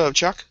these,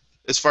 Chuck,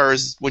 as far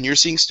as when you're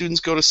seeing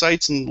students go to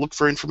sites and look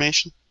for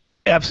information?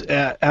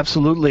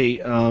 Absolutely.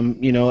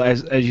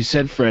 As you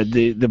said, Fred,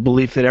 the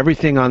belief that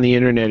everything on the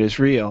internet is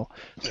real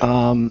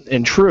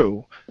and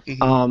true.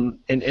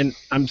 And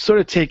I'm sort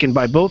of taken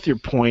by both your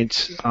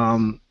points.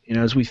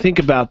 As we think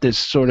about this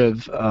sort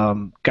of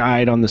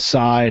guide on the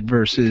side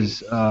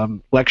versus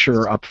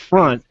lecture up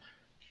front,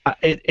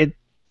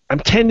 I'm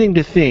tending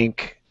to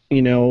think,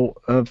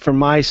 for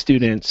my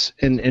students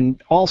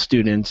and all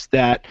students,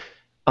 that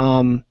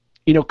content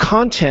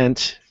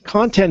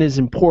is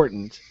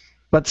important.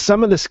 But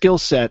some of the skill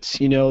sets,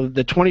 the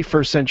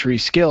 21st century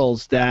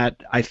skills that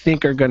I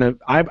think are going to,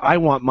 I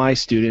want my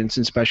students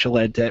in special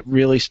ed to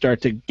really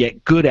start to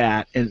get good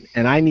at, and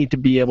I need to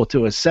be able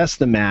to assess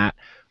them at,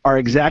 are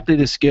exactly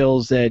the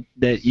skills that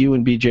you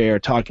and BJ are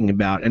talking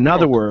about. In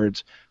other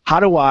words, how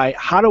do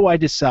I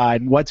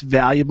decide what's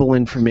valuable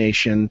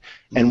information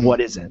and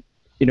what isn't?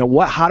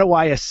 How do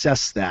I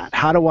assess that?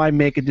 How do I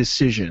make a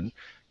decision?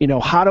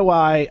 How do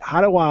I,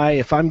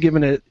 if I'm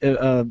given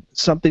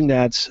something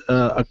that's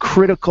a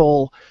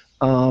critical,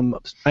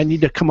 I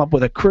need to come up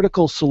with a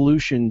critical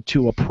solution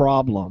to a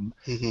problem.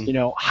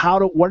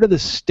 What are the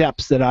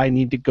steps that I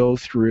need to go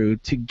through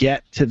to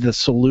get to the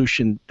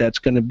solution that's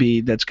going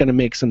to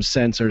make some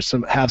sense or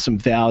have some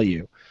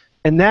value?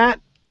 And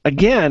that,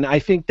 again, I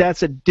think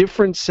that's a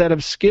different set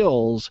of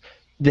skills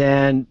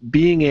than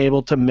being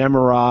able to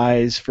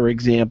memorize, for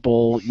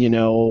example,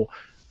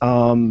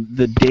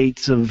 the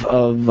dates of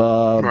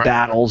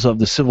battles of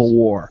the Civil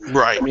War.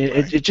 Right. I mean,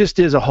 it just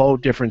is a whole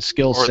different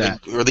skill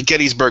set. Or the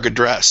Gettysburg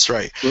Address,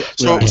 right?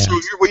 So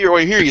what you're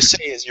hearing you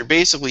say is you're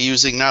basically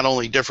using not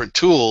only different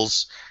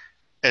tools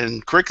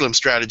and curriculum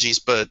strategies,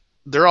 but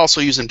they're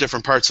also using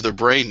different parts of their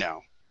brain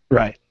now.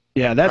 Right.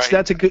 Yeah,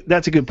 that's a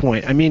good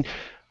point. I mean,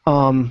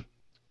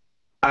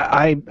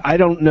 I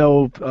don't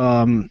know.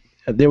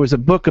 There was a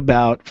book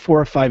about 4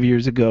 or 5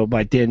 years ago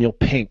by Daniel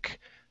Pink.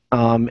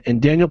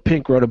 And Daniel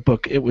Pink wrote a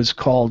book. It was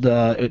called.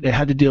 It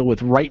had to deal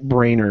with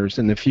right-brainers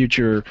in the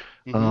future,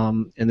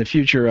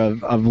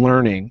 of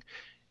learning.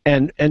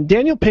 And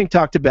Daniel Pink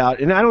talked about,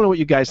 and I don't know what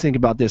you guys think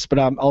about this, but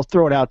I'll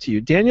throw it out to you.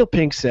 Daniel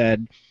Pink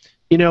said,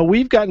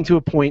 we've gotten to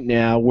a point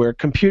now where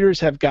computers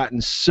have gotten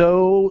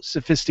so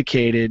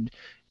sophisticated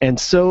and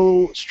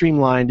so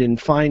streamlined and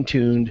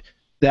fine-tuned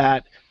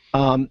that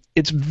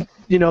it's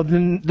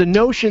the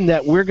notion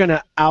that we're going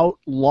to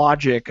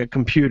out-logic a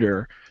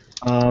computer.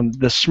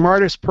 The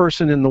smartest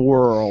person in the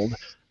world,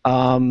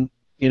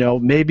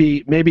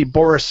 maybe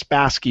Boris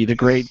Spassky,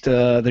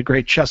 the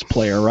great chess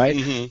player, right?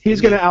 He's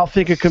going to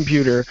outthink a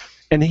computer,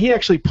 and he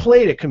actually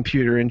played a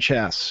computer in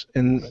chess,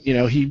 and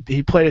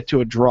he played it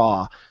to a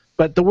draw.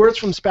 But the words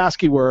from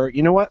Spassky were,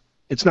 you know what?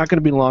 It's not going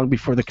to be long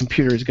before the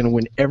computer is going to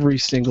win every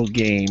single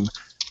game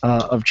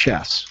of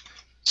chess.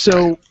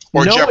 So.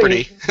 Or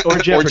Jeopardy. Or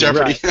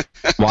Jeopardy. Right.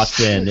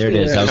 Watson, there it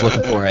is. I was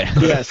looking for it.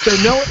 Yeah.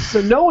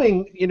 So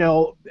knowing,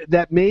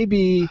 that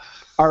maybe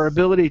our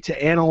ability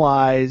to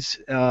analyze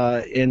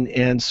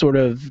and sort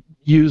of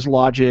use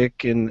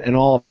logic and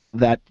all of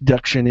that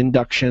deduction,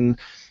 induction,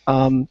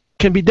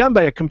 can be done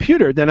by a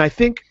computer, then I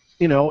think,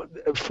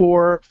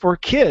 for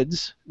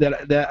kids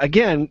that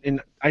again,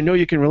 and I know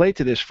you can relate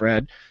to this,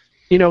 Fred,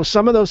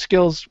 some of those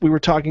skills we were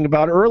talking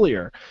about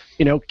earlier,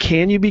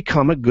 can you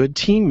become a good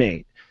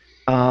teammate?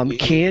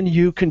 Can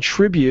you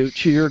contribute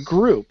to your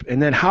group?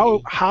 And then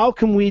how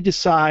can we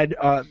decide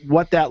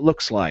what that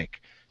looks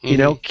like?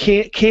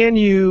 Can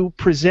you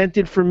present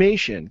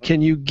information?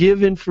 Can you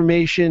give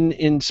information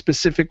in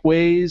specific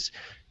ways?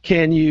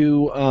 Can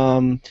you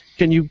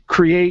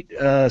create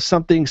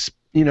something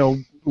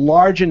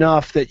large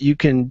enough that you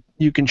can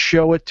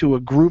show it to a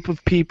group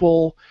of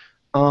people?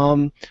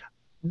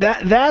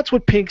 That's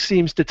what Pink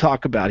seems to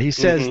talk about. He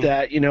says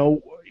that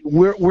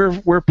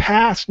we're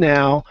past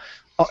now,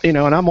 and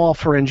I'm all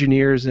for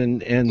engineers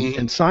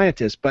and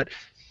scientists, but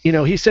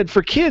he said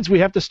for kids we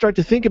have to start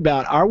to think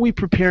about, are we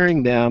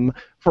preparing them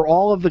for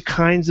all of the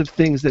kinds of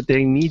things that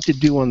they need to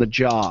do on the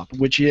job,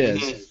 which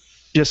is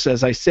just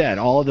as I said,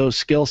 all of those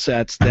skill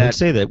sets that I would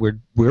say that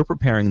we're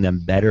preparing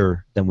them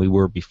better than we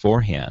were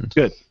beforehand.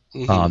 Good.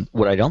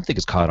 What I don't think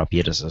is caught up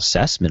yet is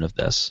assessment of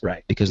this,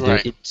 right? Because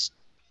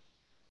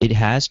it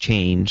has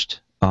changed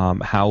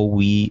how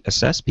we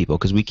assess people,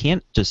 because we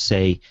can't just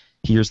say,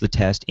 here's the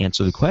test,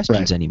 answer the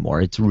questions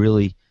anymore. It's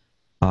really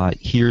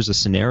here's a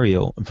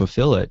scenario and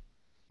fulfill it.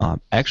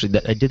 Actually,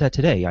 I did that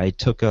today. I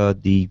took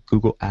the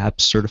Google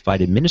Apps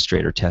Certified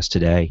Administrator test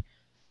today,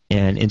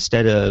 and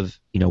instead of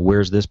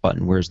where's this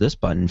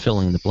button,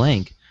 filling in the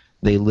blank,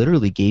 they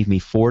literally gave me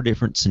 4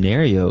 different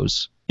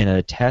scenarios in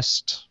a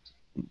test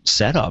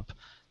setup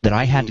that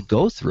I had to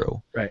go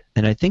through. Right.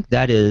 And I think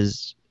that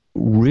is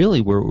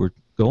really where we're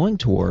going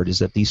toward, is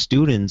that these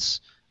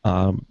students,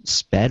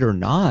 SPED or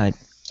not,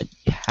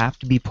 have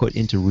to be put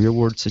into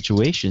real-world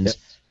situations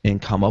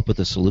and come up with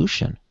a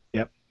solution.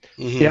 Yep.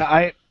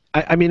 Yeah,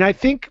 I mean, I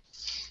think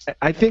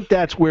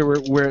that's where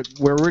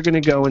we're going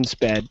to go in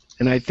SPED,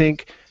 and I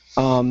think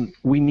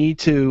we need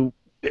to.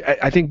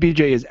 I think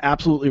BJ is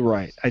absolutely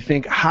right. I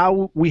think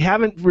we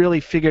haven't really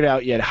figured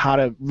out yet how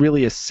to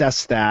really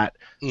assess that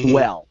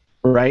well,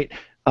 right?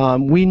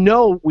 We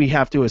know we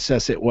have to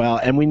assess it well,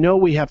 and we know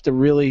we have to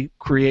really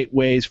create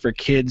ways for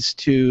kids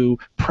to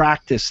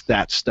practice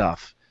that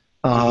stuff.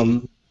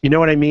 You know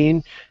what I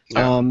mean?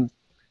 Yeah.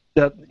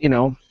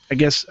 I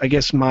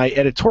guess my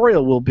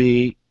editorial will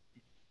be,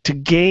 to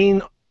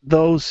gain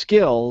those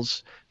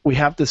skills, we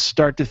have to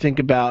start to think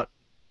about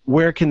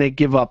where can they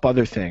give up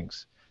other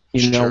things.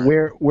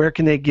 Where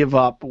can they give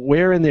up?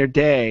 Where in their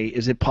day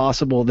is it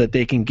possible that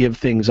they can give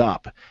things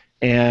up?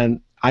 And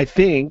I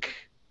think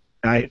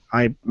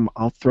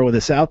I'll throw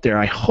this out there.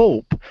 I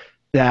hope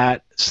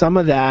that some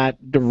of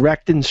that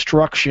direct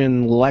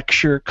instruction,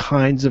 lecture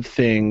kinds of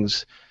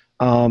things.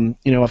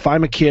 If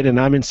I'm a kid and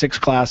I'm in 6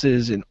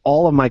 classes and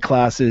all of my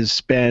classes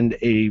spend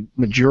a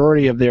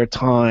majority of their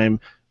time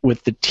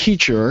with the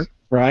teacher,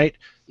 right,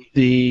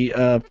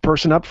 the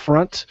person up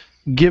front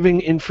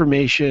giving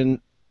information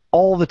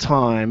all the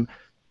time,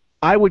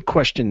 I would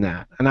question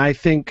that, and I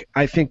think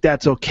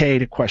that's okay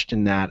to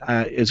question that.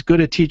 As good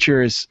a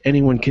teacher as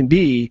anyone can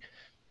be,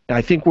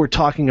 I think we're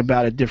talking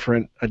about a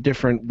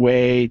different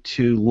way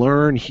to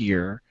learn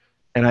here,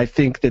 and I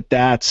think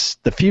that's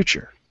the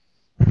future.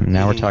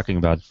 Now we're talking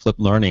about flipped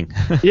learning.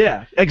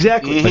 Yeah,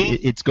 exactly. But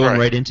it's going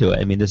right into it.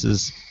 I mean,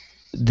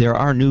 there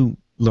are new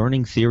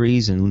learning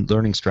theories and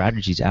learning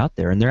strategies out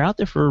there, and they're out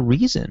there for a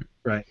reason.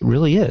 Right. It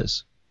really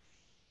is.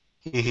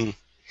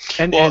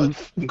 And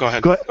go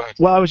ahead.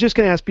 Well, I was just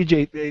going to ask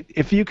BJ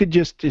if you could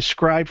just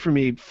describe for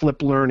me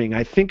flipped learning.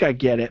 I think I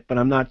get it, but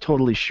I'm not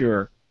totally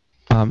sure.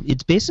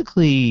 It's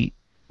basically,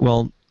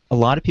 a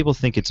lot of people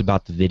think it's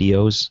about the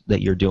videos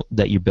that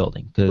you're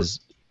building, because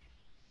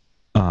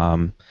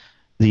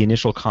the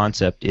initial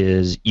concept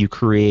is you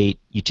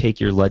take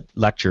your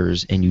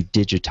lectures and you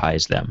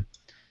digitize them.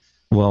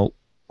 Well,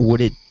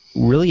 what it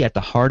really at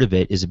the heart of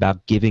it is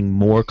about giving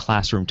more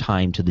classroom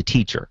time to the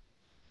teacher.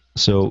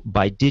 So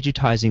by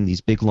digitizing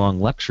these big long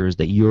lectures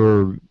that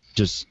you're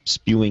just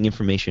spewing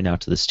information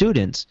out to the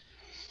students,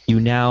 you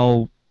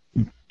now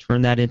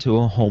turn that into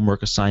a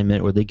homework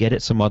assignment, or they get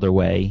it some other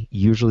way,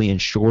 usually in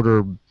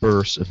shorter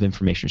bursts of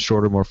information,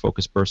 shorter, more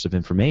focused bursts of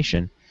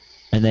information.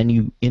 And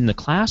then in the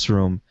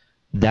classroom,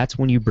 that's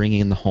when you bring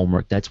in the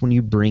homework. That's when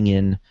you bring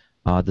in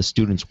the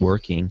students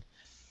working.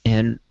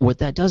 And what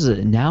that does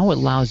is now it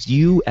allows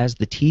you as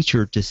the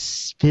teacher to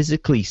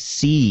physically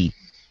see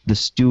the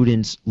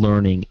students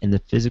learning and to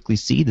physically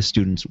see the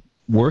students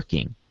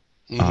working.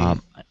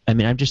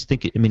 I'm just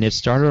thinking, it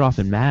started off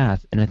in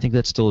math, and I think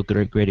that's still a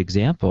great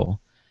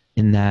example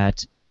in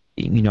that,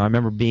 I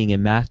remember being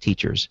in math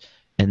teachers,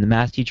 and the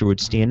math teacher would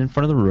stand in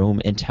front of the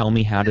room and tell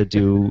me how to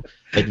do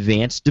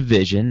advanced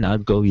division.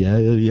 I'd go,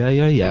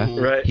 yeah.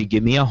 Right. He'd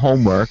give me a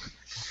homework,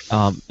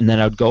 and then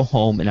I'd go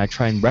home and I'd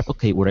try and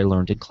replicate what I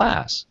learned in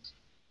class.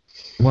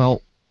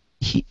 Well,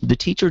 the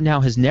teacher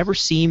now has never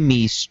seen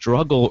me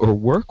struggle or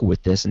work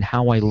with this and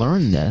how I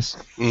learned this.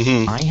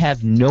 I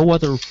have no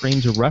other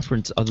frames of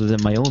reference other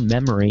than my own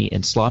memory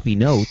and sloppy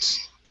notes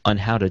on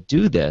how to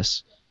do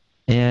this.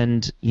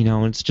 and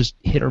it's just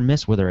hit or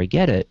miss whether I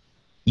get it.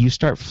 You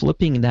start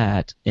flipping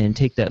that and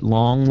take that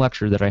long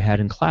lecture that I had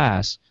in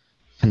class,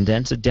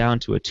 condense it down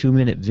to a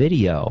 2-minute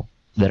video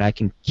that I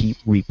can keep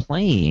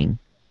replaying.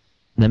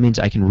 That means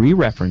I can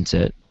re-reference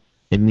it.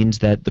 It means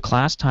that the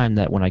class time,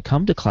 that when I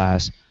come to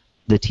class,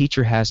 the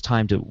teacher has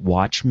time to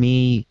watch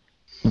me,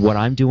 what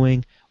I'm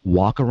doing,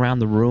 walk around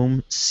the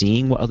room,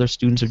 seeing what other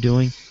students are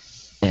doing.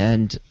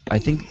 And I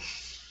think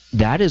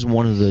that is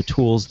one of the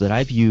tools that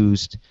I've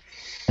used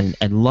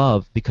and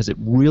love, because it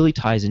really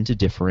ties into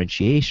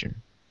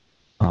differentiation.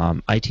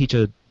 I teach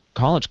a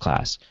college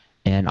class,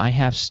 and I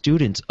have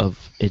students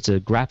it's a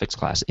graphics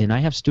class, and I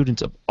have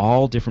students of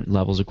all different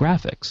levels of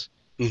graphics.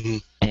 Mm-hmm.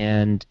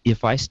 And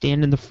if I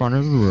stand in the front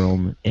of the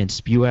room and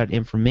spew out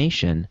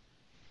information,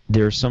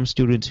 there are some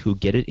students who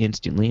get it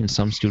instantly, and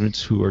some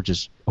students who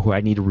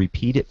I need to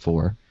repeat it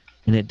for,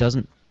 and it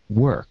doesn't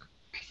work.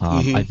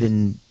 I've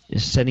been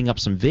setting up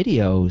some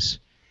videos,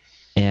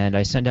 and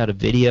I send out a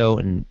video,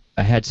 and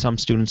I had some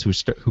students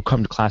who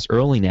come to class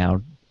early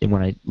now, and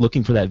when I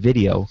looking for that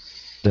video,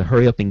 to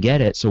hurry up and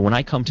get it. So when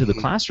I come to the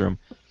classroom,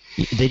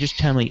 they just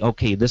tell me,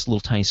 okay, this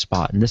little tiny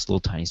spot and this little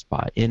tiny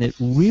spot, and it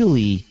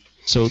really.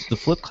 So the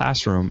flipped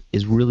classroom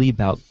is really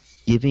about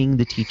giving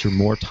the teacher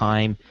more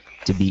time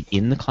to be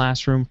in the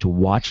classroom, to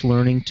watch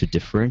learning, to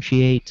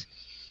differentiate,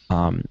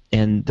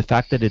 and the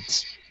fact that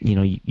it's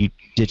you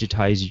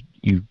digitize,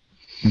 you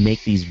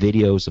make these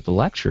videos of the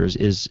lectures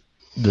is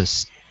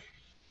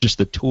just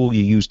the tool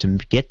you use to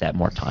get that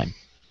more time.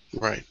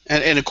 Right,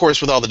 and of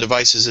course with all the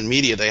devices and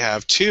media they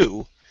have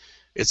too,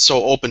 it's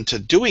so open to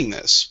doing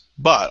this.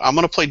 But I'm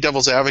going to play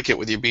devil's advocate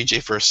with you,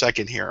 BJ, for a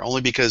second here,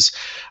 only because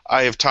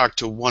I have talked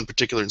to one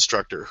particular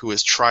instructor who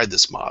has tried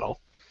this model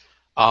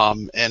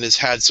and has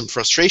had some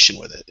frustration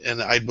with it.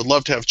 And I would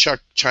love to have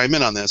Chuck chime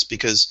in on this,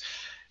 because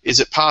is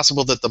it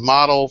possible that the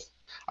model,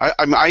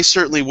 I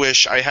certainly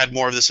wish I had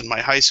more of this in my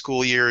high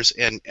school years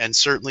and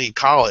certainly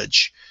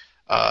college,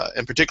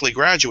 and particularly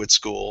graduate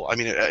school. I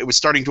mean, it was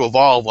starting to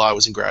evolve while I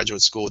was in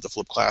graduate school with the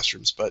flipped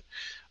classrooms, but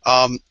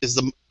is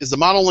the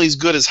model only as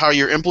good as how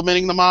you're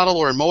implementing the model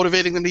or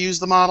motivating them to use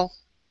the model?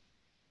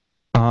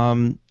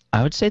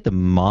 I would say the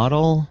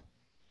model.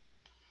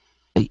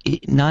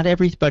 Not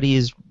everybody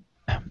is.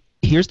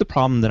 Here's the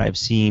problem that I've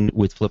seen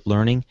with flipped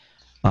learning.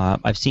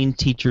 I've seen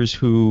teachers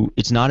who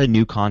it's not a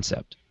new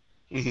concept.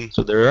 Mm-hmm.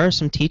 So there are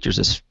some teachers,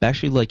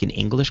 especially like in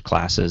English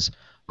classes,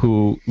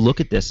 who look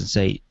at this and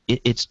say,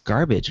 it's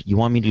garbage. You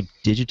want me to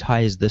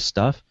digitize this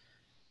stuff?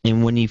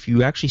 And if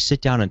you actually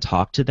sit down and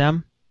talk to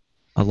them,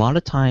 a lot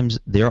of times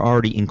they're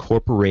already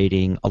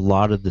incorporating a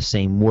lot of the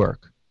same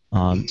work.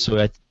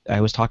 So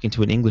I was talking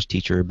to an English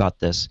teacher about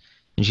this,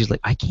 and she's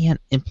like, I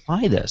can't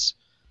imply this.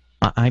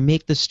 I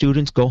make the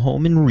students go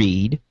home and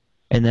read,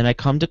 and then I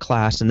come to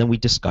class, and then we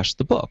discuss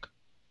the book.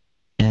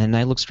 And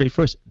I look straight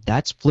first.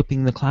 That's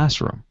flipping the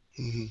classroom.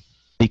 Mm-hmm.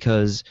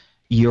 Because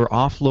you're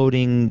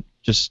offloading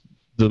just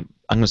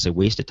I'm going to say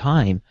waste of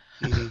time.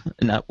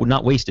 Mm-hmm.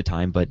 Not waste of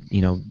time, but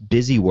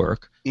busy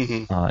work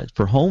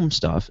for home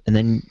stuff, and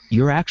then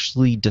you're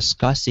actually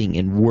discussing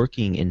and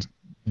working and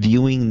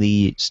viewing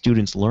the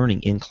students'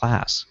 learning in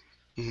class.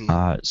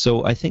 Mm-hmm.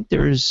 So I think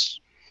there's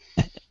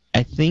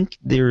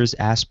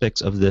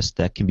aspects of this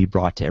that can be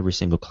brought to every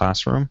single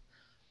classroom.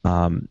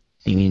 And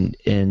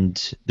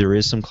there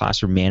is some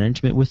classroom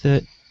management with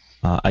it.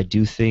 I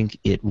do think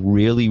it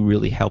really,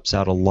 really helps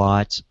out a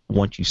lot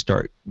once you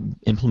start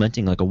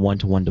implementing like a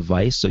one-to-one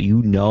device, so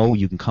you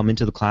can come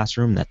into the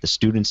classroom, that the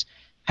students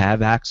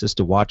have access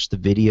to watch the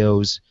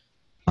videos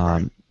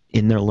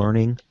in their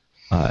learning.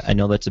 I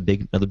know that's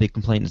another big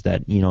complaint is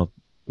that,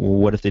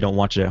 what if they don't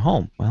watch it at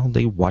home? Well,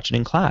 they watch it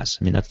in class.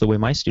 I mean, that's the way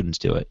my students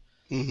do it.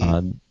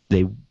 Mm-hmm.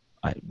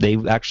 They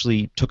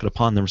actually took it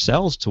upon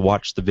themselves to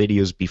watch the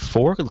videos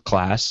before the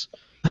class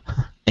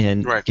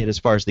and get as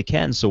far as they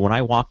can. So when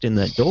I walked in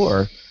that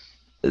door,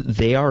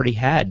 they already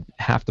had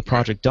half the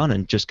project done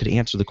and just could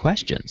answer the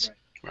questions.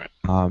 Right.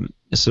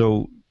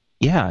 So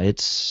yeah,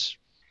 it's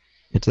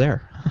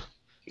there.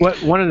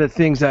 One of the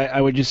things I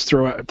would just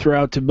throw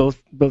out to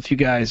both you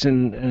guys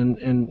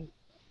and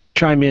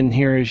chime in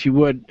here as you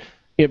would.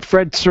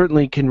 Fred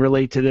certainly can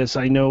relate to this.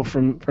 I know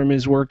from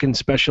his work in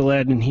special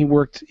ed, and he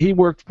worked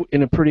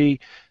in a pretty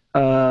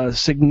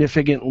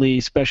significantly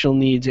special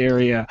needs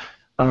area.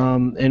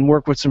 And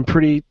work with some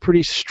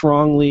pretty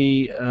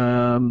strongly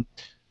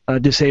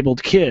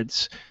disabled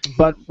kids.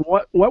 But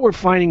what we're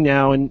finding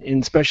now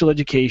in special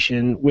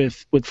education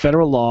with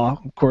federal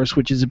law, of course,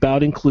 which is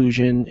about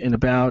inclusion and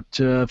about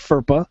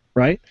FERPA,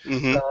 right?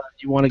 Mm-hmm.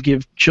 You want to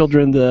give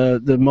children the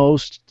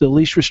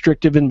least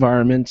restrictive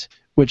environment,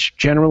 which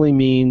generally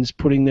means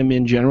putting them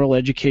in general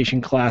education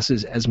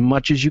classes as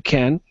much as you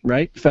can,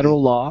 right?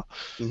 Federal law.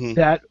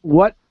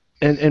 Mm-hmm.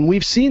 And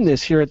we've seen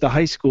this here at the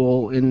high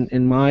school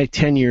in my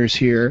 10 years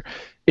here,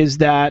 is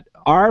that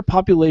our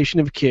population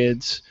of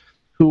kids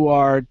who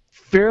are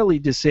fairly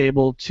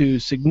disabled to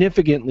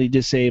significantly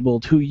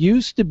disabled, who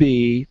used to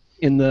be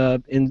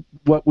in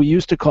what we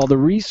used to call the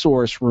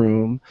resource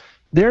room,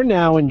 they're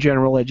now in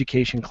general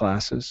education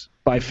classes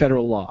by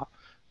federal law.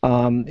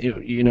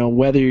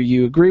 Whether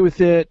you agree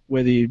with it,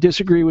 whether you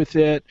disagree with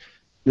it,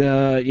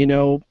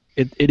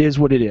 it is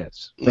what it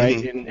is, right?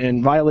 Mm-hmm.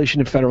 And violation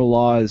of federal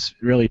law is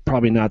really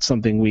probably not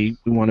something we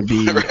want to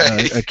be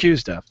Right.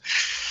 accused of.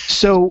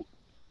 So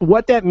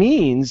what that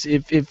means,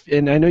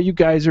 and I know you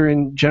guys are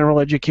in general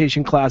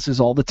education classes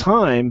all the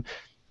time,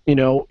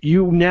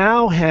 you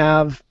now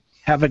have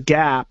a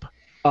gap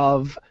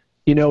of,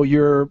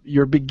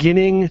 your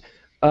beginning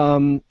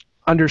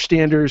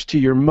understanders to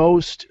your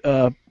most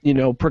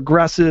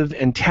progressive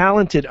and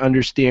talented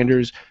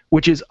understanders,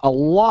 which is a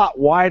lot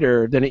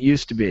wider than it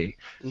used to be.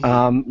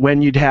 Mm-hmm.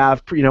 When you'd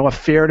have a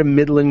fair to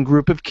middling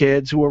group of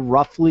kids who were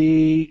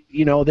roughly,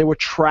 they were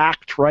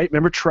tracked, right?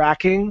 Remember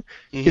tracking?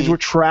 Mm-hmm. Kids were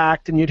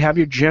tracked, and you'd have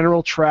your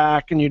general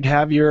track, and you'd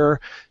have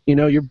your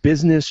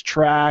business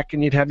track,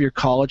 and you'd have your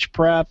college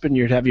prep, and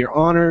you'd have your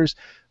honors.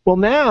 Well,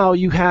 now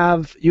you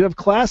have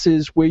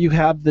classes where you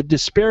have the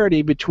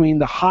disparity between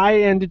the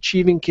high-end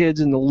achieving kids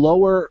and the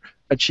lower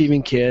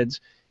achieving kids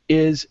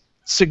is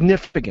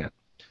significant.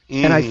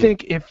 Mm-hmm. And I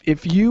think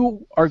if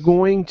you are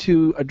going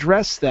to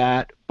address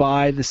that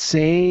by the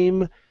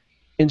same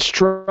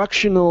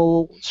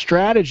instructional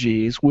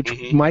strategies, which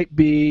Mm-hmm. might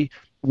be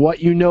what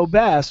you know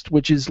best,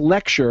 which is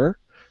lecture,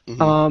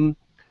 Mm-hmm.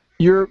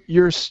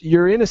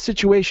 you're in a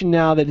situation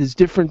now that is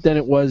different than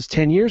it was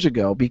 10 years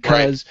ago,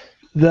 because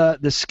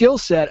the skill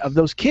set of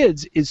those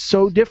kids is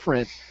so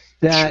different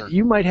that Sure.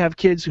 you might have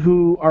kids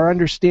who are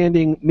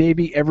understanding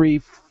maybe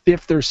every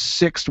fifth or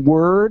sixth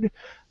word,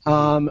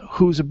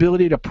 whose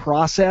ability to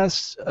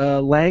process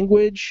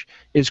language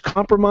is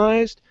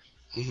compromised.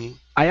 Mm-hmm.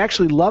 I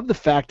actually love the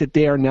fact that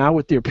they are now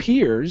with their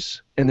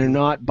peers and they're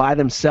not by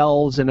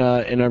themselves in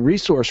a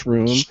resource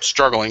room,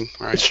 Struggling,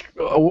 right?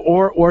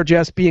 or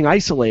just being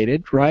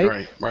isolated,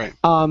 right? Right.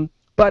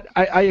 But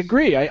I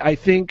agree. I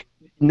think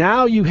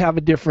now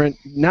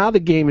now the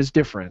game is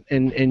different,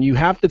 and you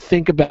have to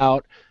think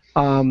about.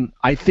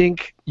 I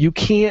think you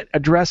can't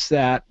address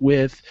that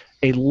with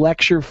a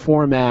lecture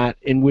format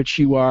in which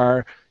you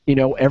are,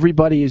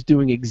 everybody is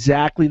doing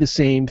exactly the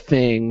same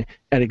thing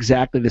at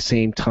exactly the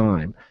same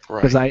time.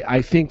 Because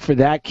I think for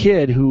that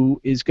kid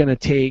who is going to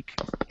take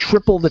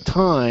triple the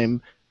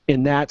time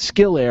in that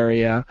skill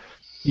area,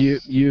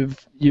 you've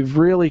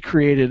really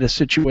created a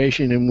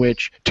situation in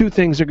which two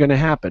things are going to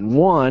happen.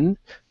 One,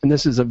 and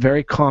this is a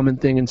very common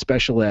thing in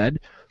special ed,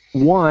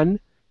 one,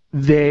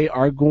 they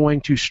are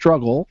going to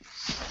struggle,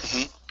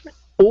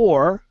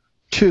 or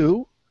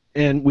two,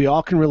 and we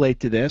all can relate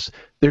to this,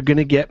 they're going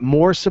to get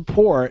more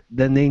support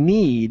than they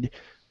need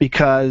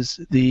because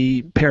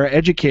the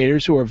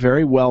paraeducators, who are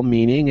very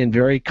well-meaning and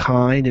very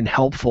kind and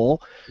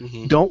helpful,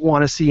 don't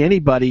want to see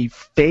anybody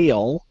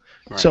fail,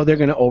 so they're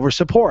going to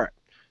over-support.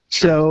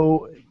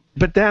 So,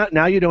 but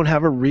now you don't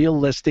have a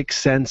realistic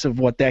sense of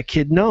what that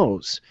kid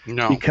knows.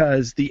 No.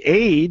 Because the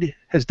aide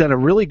has done a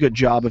really good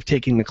job of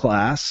taking the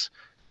class,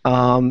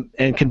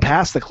 and can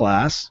pass the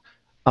class,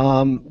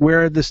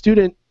 where the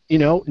student,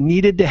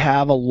 needed to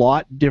have a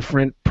lot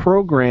different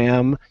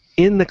program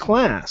in the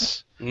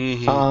class.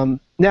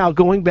 Now,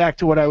 going back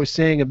to what I was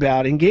saying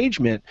about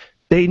engagement,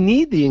 they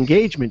need the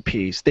engagement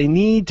piece. They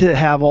need to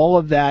have all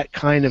of that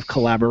kind of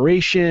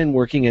collaboration,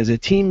 working as a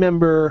team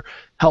member,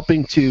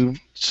 helping to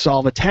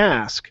solve a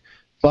task.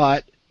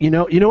 But you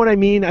know what I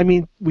mean? I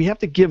mean, we have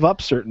to give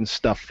up certain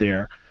stuff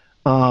there.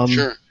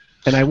 Sure.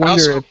 And I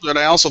wonder but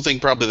I also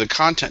think probably the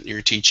content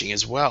you're teaching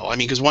as well. I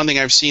mean, because one thing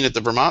I've seen at the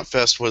Vermont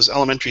Fest was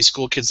elementary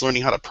school kids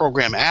learning how to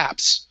program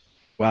apps.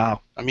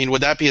 Wow. I mean,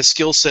 would that be a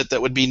skill set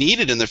that would be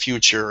needed in the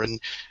future? And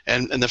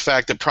the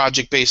fact that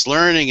project-based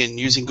learning and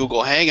using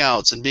Google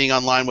Hangouts and being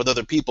online with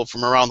other people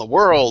from around the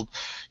world,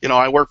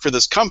 I work for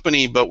this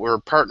company, but we're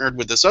partnered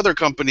with this other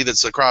company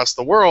that's across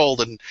the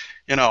world, and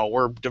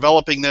we're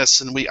developing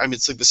this, and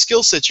it's like the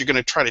skill sets you're going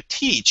to try to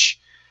teach.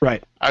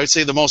 Right. I would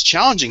say the most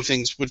challenging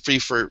things would be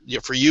for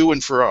you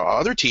and for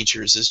other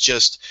teachers is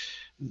just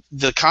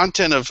the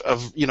content of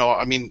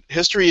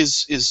history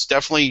is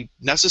definitely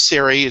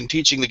necessary in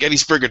teaching the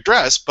Gettysburg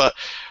Address, but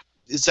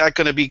is that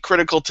going to be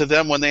critical to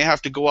them when they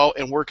have to go out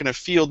and work in a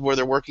field where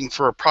they're working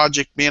for a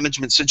project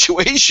management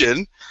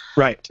situation,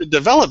 right, to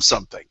develop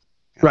something?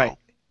 Right.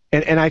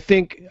 And I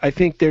think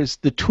there's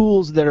the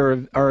tools that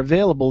are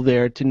available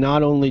there to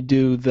not only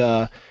do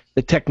the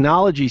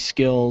technology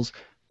skills,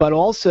 but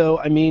also,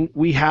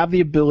 we have the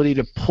ability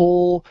to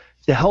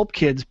help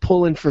kids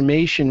pull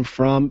information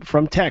from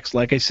text.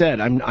 Like I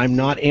said, I'm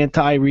not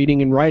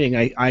anti-reading and writing.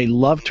 I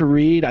love to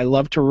read. I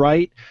love to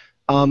write.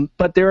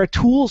 But there are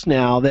tools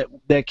now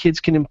that kids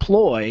can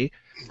employ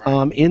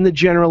in the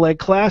general ed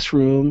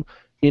classroom.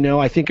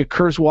 I think of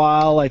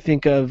Kurzweil. I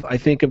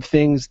think of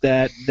things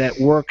that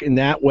work in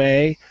that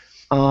way.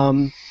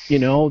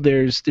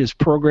 There's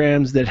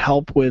programs that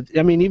help with.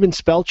 Even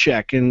spell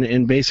check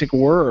in basic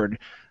Word.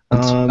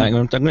 I'm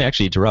going to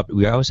actually interrupt.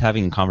 I was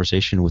having a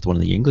conversation with one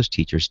of the English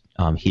teachers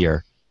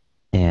here,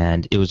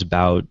 and it was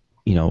about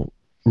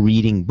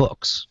reading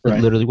books. Right.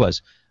 It literally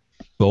was.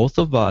 Both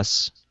of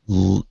us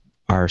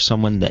are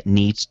someone that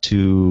needs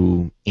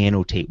to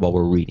annotate while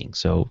we're reading.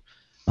 So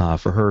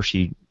for her,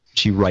 she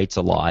she writes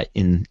a lot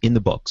in the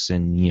books,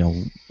 and you know,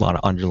 a lot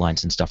of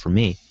underlines and stuff for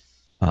me.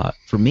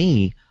 For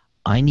me,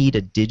 I need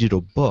a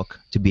digital book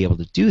to be able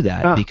to do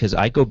that, because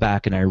I go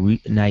back and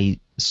I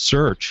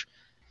search,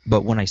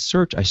 but when I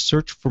search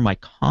for my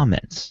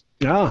comments.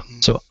 Yeah.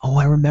 So,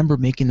 I remember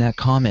making that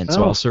comment,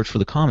 so I'll search for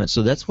the comments.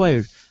 So that's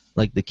why,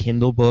 like the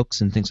Kindle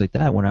books and things like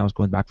that, when I was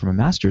going back for my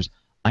master's,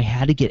 I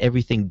had to get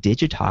everything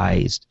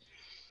digitized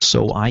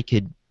so I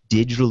could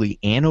digitally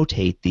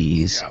annotate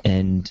these,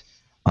 and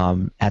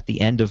at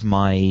the end of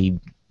my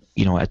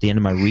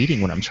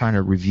reading, when I'm trying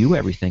to review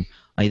everything,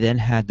 I then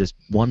had this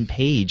one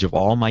page of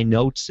all my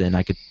notes, and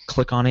I could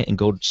click on it and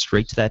go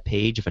straight to that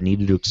page if I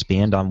needed to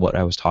expand on what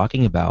I was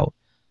talking about.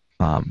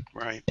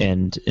 Right.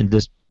 And in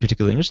this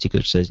particular English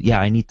teacher says, yeah,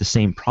 I need the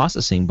same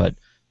processing, but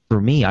for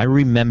me, I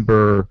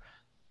remember,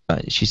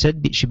 she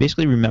said she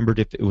basically remembered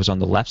if it was on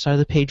the left side of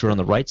the page or on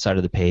the right side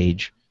of the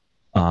page,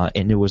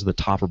 and it was the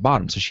top or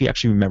bottom. So she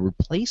actually remembered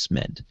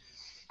placement,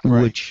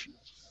 which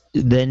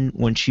then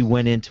when she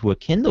went into a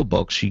Kindle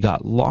book, she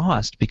got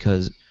lost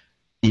because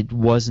it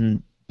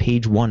wasn't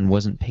page 1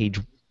 wasn't page,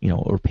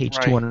 or page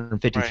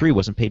 253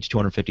 wasn't page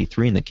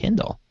 253 in the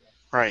Kindle.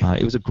 Right.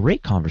 It was a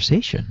great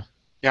conversation.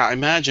 Yeah, I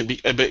imagine,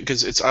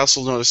 because it's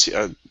also noticed.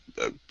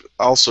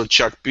 Also,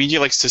 Chuck,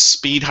 BJ likes to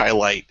speed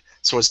highlight,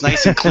 so it's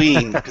nice and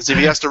clean. Because if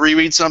he has to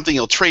reread something,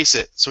 he'll trace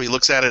it. So he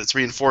looks at it, it's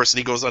reinforced, and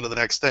he goes on to the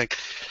next thing,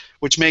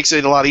 which makes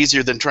it a lot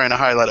easier than trying to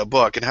highlight a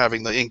book and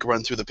having the ink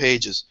run through the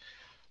pages.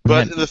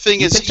 But the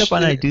thing is, picked up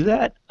on I do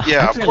that?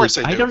 Yeah, of course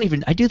I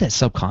do. I do that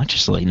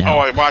subconsciously now. Oh,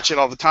 I watch it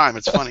all the time.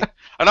 It's funny.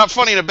 Not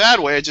funny in a bad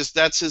way.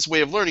 That's his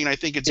way of learning. I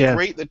think it's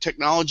great that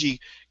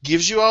technology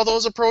gives you all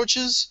those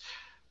approaches.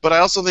 But I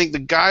also think the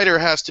guider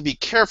has to be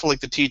careful,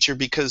 like the teacher,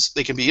 because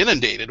they can be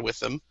inundated with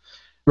them.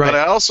 Right. But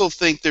I also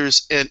think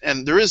there's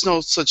and there is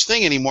no such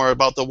thing anymore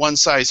about the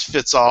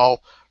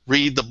one-size-fits-all,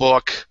 read the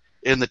book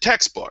in the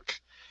textbook.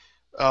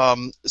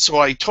 So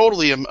I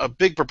totally am a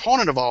big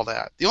proponent of all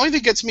that. The only thing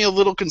that gets me a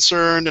little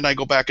concerned, and I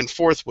go back and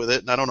forth with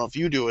it, and I don't know if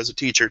you do as a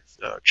teacher,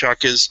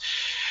 Chuck, is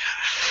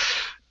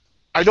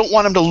I don't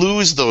want him to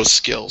lose those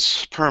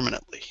skills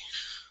permanently.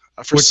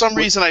 For some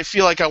reason, I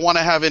feel like I want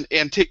to have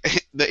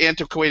the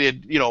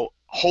antiquated,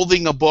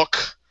 holding a book.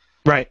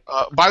 Right.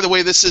 By the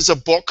way, this is a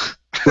book.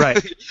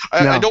 Right.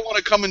 I don't want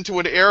to come into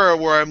an era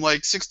where I'm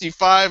like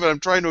 65 and I'm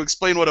trying to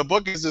explain what a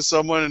book is to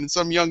someone, and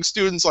some young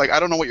student's like, I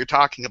don't know what you're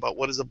talking about.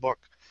 What is a book?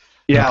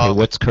 Yeah. Okay,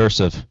 what's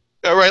cursive?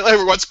 Right.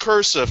 What's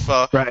cursive?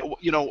 Right.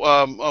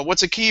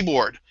 What's a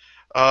keyboard?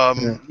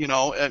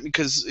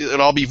 Because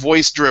it'll all be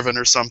voice driven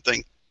or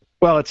something.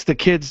 Well, it's the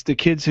kids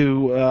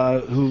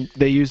who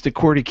they use the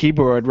QWERTY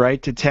keyboard,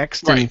 right, to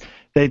text, right.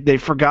 And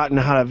they've forgotten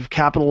how to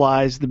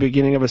capitalize the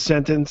beginning of a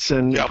sentence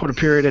and put a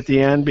period at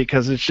the end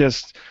because it's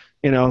just,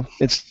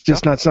 it's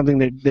just not something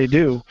they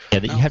do. Yeah,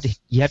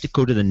 you have to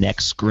go to the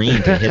next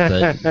screen to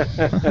hit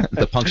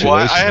the punctuation.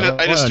 Well, I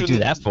had a student do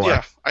that for.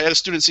 Yeah, I had a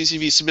student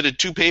CCV submitted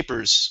 2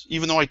 papers,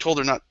 even though I told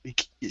her not.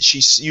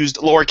 She used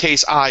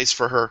lowercase i's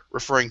for her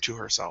referring to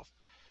herself,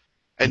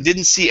 and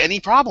didn't see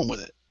any problem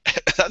with it.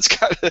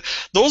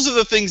 Those are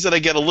the things that I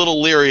get a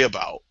little leery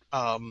about.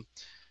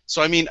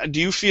 So I mean, do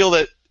you feel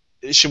that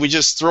should we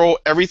just throw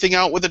everything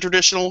out with the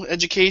traditional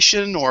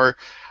education, or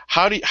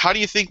how do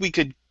you think we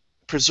could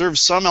preserve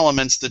some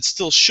elements that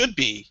still should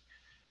be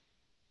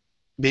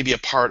maybe a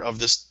part of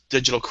this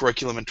digital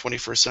curriculum and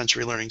 21st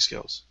century learning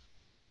skills?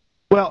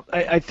 Well,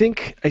 I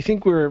think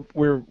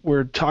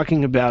we're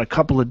talking about a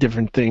couple of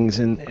different things,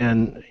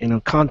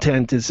 and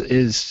content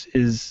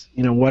is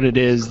what it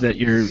is that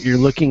you're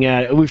looking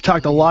at. We've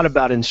talked a lot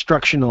about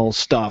instructional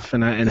stuff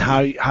and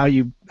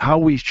how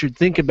we should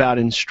think about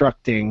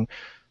instructing.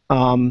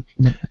 I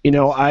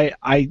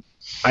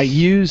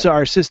use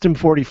our System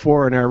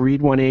 44 and our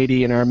Read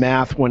 180 and our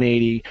Math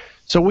 180.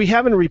 So we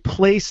haven't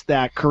replaced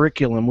that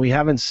curriculum. We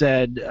haven't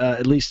said,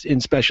 at least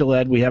in special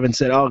ed, we haven't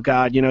said, oh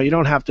God, you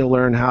don't have to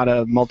learn how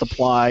to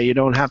multiply. You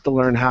don't have to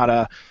learn how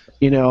to,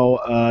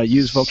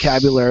 use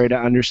vocabulary to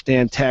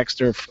understand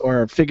text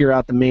or figure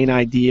out the main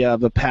idea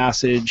of a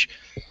passage.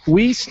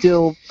 We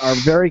still are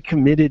very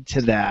committed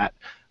to that.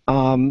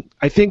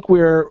 I think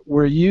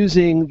we're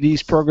using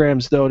these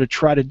programs though to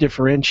try to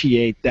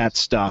differentiate that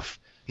stuff.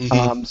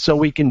 Mm-hmm. So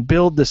we can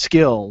build the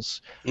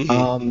skills.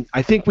 Mm-hmm.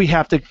 I think we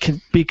have to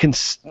be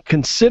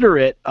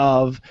considerate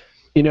of,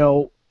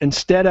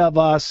 instead of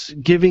us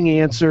giving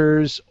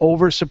answers,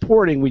 over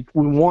supporting, we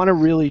want to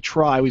really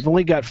try. We've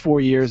only got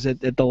 4 years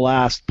at the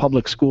last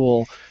public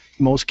school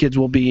most kids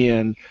will be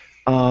in,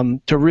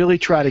 to really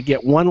try to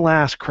get one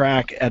last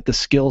crack at the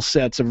skill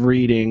sets of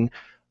reading.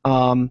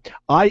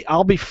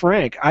 I'll be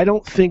frank, I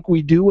don't think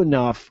we do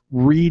enough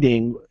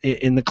reading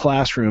in the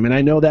classroom, and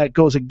I know that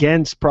goes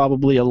against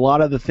probably a lot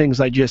of the things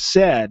I just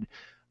said,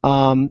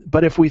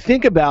 but if we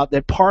think about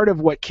that, part of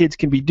what kids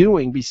can be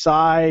doing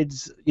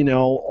besides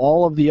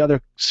all of the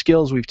other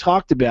skills we've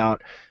talked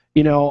about,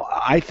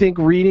 I think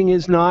reading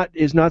is not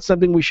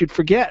something we should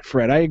forget,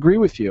 Fred. I agree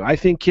with you. I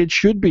think kids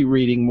should be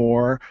reading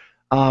more.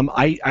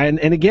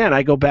 And again,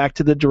 I go back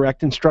to the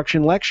direct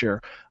instruction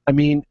lecture. Do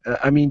we need?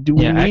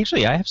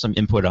 Actually, I have some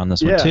input on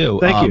this one too.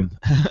 Thank you.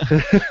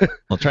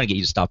 Well, trying to get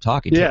you to stop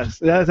talking. Yes,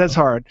 that's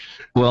hard.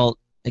 Well,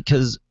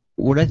 because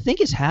what I think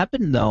has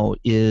happened though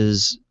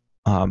is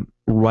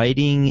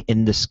writing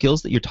and the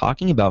skills that you're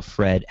talking about,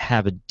 Fred,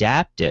 have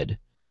adapted,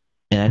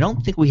 and I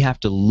don't think we have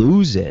to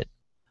lose it.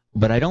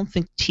 But I don't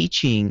think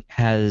teaching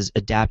has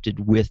adapted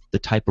with the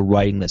type of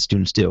writing that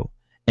students do.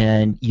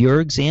 And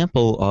your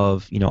example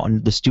of,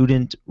 on the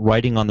student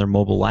writing on their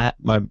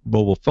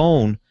mobile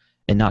phone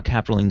and not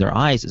capitalizing their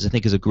eyes I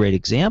think is a great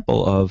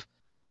example of,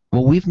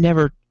 well, we've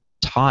never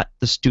taught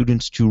the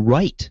students to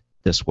write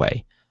this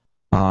way.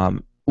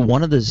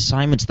 One of the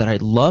assignments that I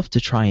love to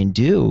try and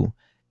do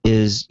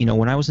is,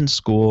 when I was in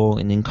school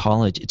and in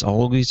college, it's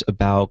always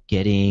about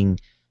getting,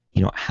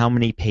 how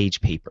many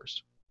page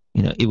papers.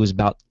 It was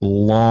about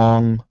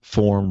long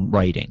form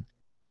writing.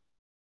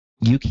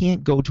 You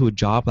can't go to a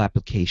job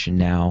application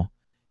now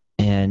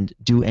and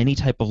do any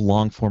type of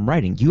long form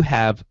writing. You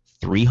have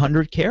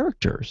 300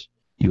 characters.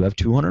 You have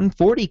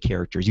 240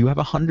 characters. You have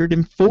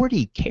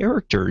 140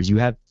 characters. You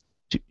have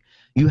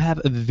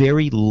a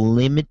very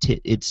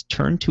limited. It's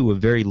turned to a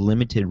very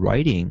limited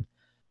writing,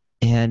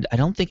 and I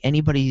don't think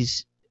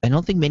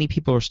many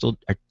people are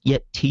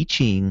yet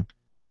teaching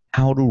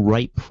how to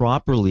write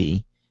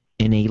properly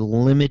in a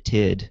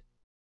limited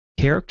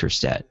character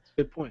set.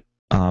 Good point.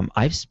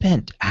 I've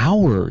spent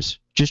hours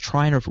just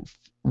trying to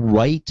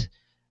write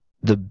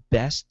the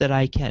best that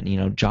I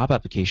can. Job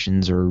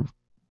applications or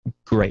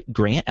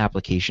grant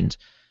applications,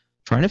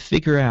 trying to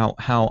figure out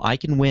how I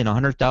can win a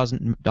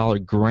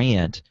 $100,000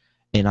 grant,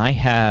 and I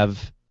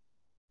have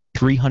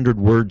 300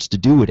 words to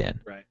do it in.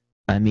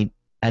 Right.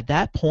 At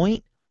that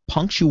point,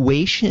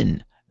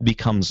 punctuation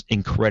becomes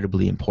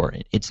incredibly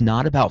important. It's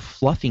not about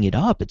fluffing it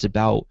up. It's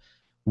about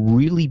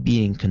really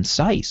being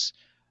concise.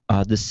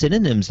 The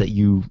synonyms that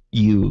you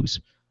use,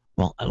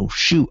 well, oh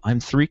shoot, I'm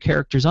 3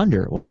 characters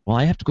under. Well,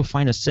 I have to go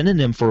find a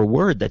synonym for a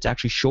word that's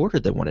actually shorter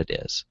than what it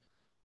is.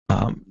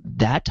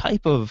 That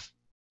type of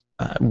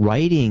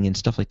writing and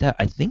stuff like that,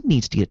 I think,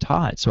 needs to get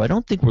taught. So I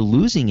don't think we're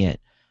losing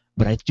it,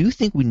 but I do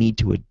think we need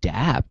to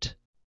adapt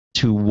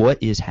to what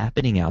is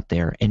happening out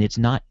there, and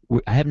I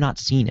have not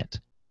seen it.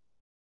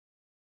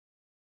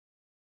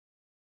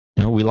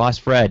 We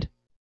lost Fred.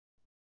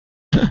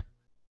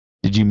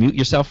 Did you mute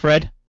yourself,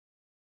 Fred?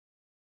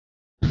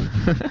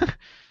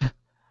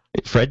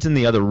 Fred's in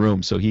the other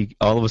room, so he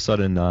all of a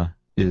sudden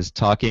is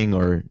talking,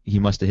 or he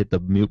must have hit the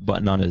mute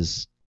button on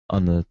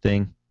the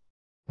thing.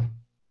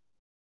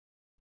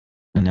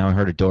 And now I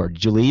heard a door.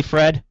 Did you leave,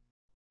 Fred?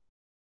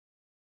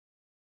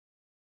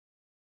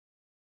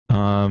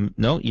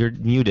 No, you're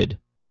muted.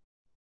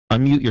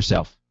 Unmute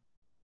yourself.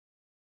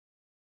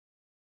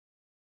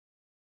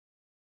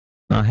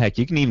 Oh, heck,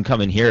 you can even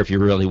come in here if you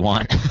really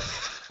want.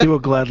 He will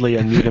gladly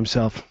unmute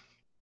himself.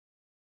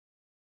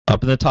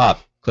 Up in the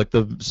top, click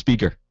the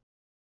speaker.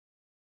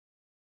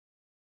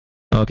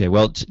 Okay,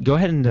 well, go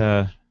ahead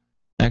and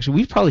actually,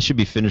 we probably should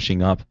be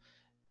finishing up.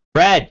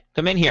 Fred,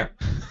 come in here.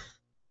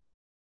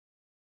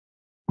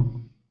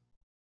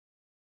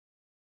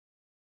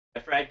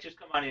 Fred, just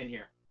come on in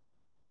here.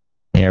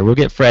 Yeah, we'll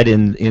get Fred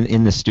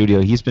in the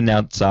studio. He's been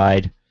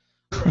outside.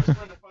 I was trying to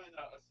find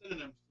a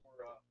synonym for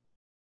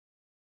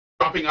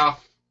dropping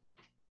off.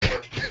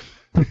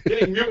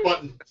 Hitting mute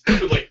button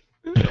stupidly.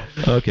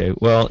 Okay,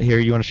 well, here,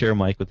 you want to share a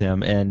mic with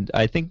him, and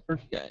I think,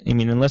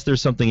 unless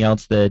there's something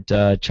else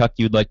that Chuck,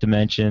 you'd like to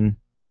mention,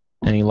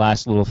 any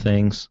last little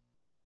things?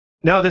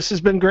 No, this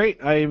has been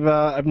great.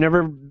 I've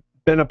never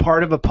been a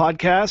part of a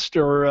podcast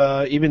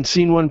or even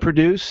seen one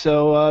produced,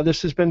 so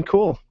this has been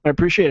cool. I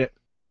appreciate it.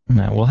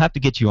 We'll have to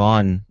get you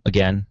on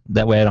again.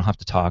 That way I don't have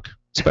to talk.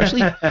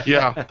 Especially.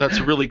 Yeah, that's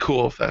really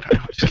cool. If that.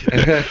 I'm just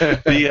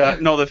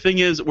kidding. The thing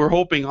is, we're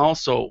hoping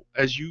also,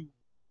 as you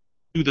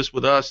do this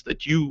with us,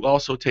 that you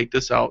also take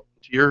this out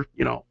to your,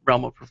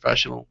 realm of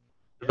professional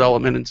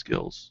development and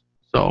skills.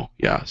 So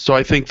yeah, so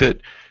I think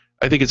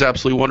it's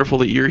absolutely wonderful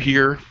that you're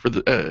here for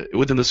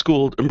within the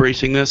school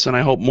embracing this, and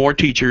I hope more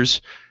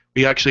teachers.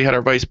 We actually had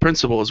our vice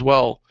principal as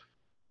well,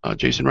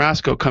 Jason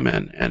Rasco, come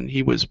in, and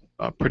he was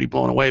pretty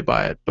blown away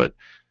by it. But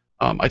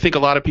I think a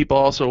lot of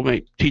people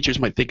teachers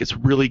might think it's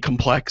really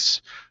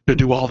complex to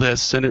do all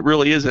this, and it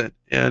really isn't.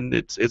 And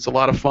it's a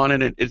lot of fun,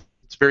 and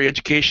it's very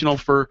educational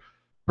for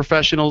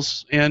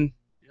professionals and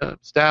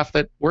staff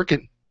that work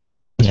in.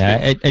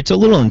 Yeah, it's a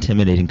little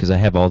intimidating because I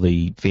have all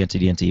the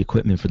fancy-dancy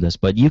equipment for this,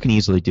 but you can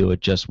easily do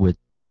it just with,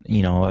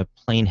 a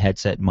plain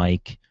headset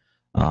mic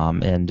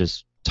and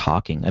just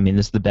talking.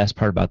 This is the best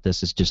part about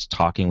this, is just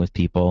talking with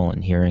people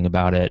and hearing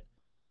about it.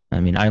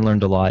 I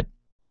learned a lot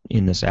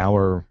in this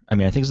hour. I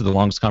think this is the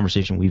longest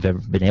conversation we've ever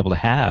been able to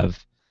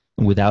have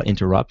without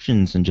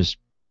interruptions and just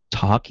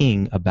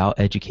talking about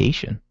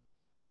education.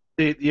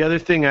 The other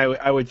thing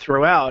I would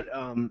throw out,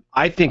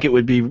 I think it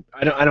would be,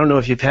 I don't know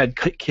if you've had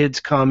kids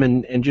come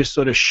and just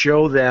sort of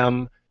show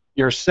them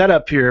your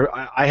setup here.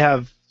 I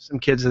have some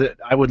kids that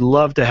I would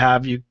love to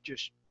have you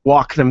just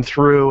walk them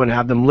through and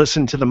have them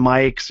listen to the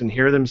mics and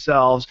hear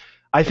themselves.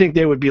 I think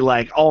they would be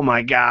like, "Oh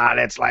my God,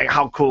 it's like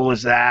how cool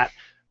is that?"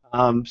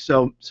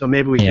 So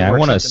maybe we can I work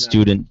want a something out.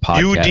 student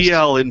podcast.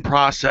 UDL in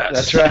process.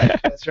 That's right.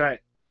 That's right.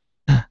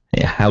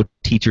 Yeah, how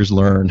teachers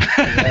learn.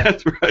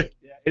 That's right.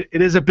 Yeah,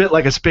 it is a bit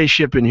like a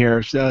spaceship in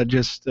here. So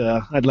just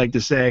I'd like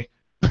to say,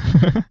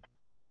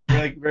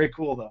 very, very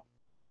cool though.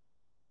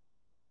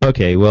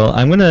 Okay, well,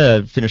 I'm going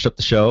to finish up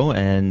the show,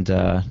 and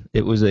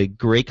it was a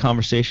great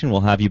conversation.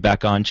 We'll have you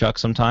back on, Chuck,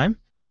 sometime.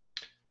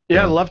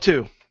 Yeah, I'd love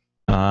to.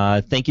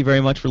 Thank you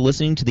very much for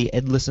listening to the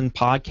EdListen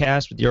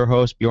podcast with your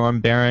host, Bjorn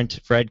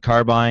Berendt, Fred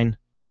Carbine.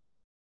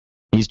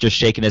 He's just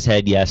shaking his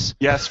head, yes.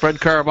 Yes,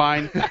 Fred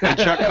Carbine and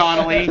Chuck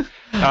Connolly.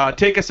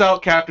 Take us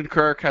out, Captain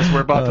Kirk, as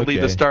we're about to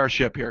leave the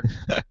starship here.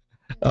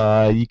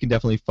 You can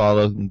definitely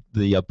follow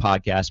the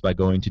podcast by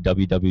going to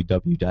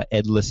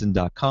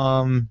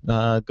www.edlisten.com.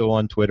 Go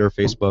on Twitter,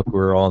 Facebook,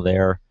 we're all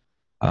there.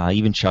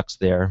 Even Chuck's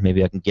there.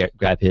 Maybe I can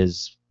grab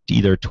his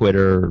either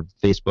Twitter or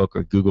Facebook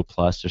or Google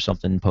Plus or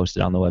something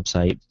posted on the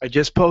website. I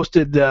just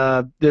posted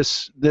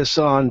this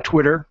on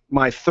Twitter,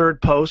 my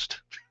third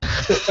post.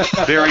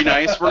 Very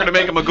nice. We're going to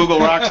make him a Google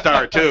rock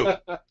star, too.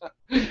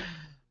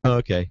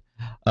 Okay.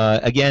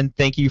 Again,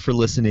 thank you for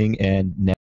listening, and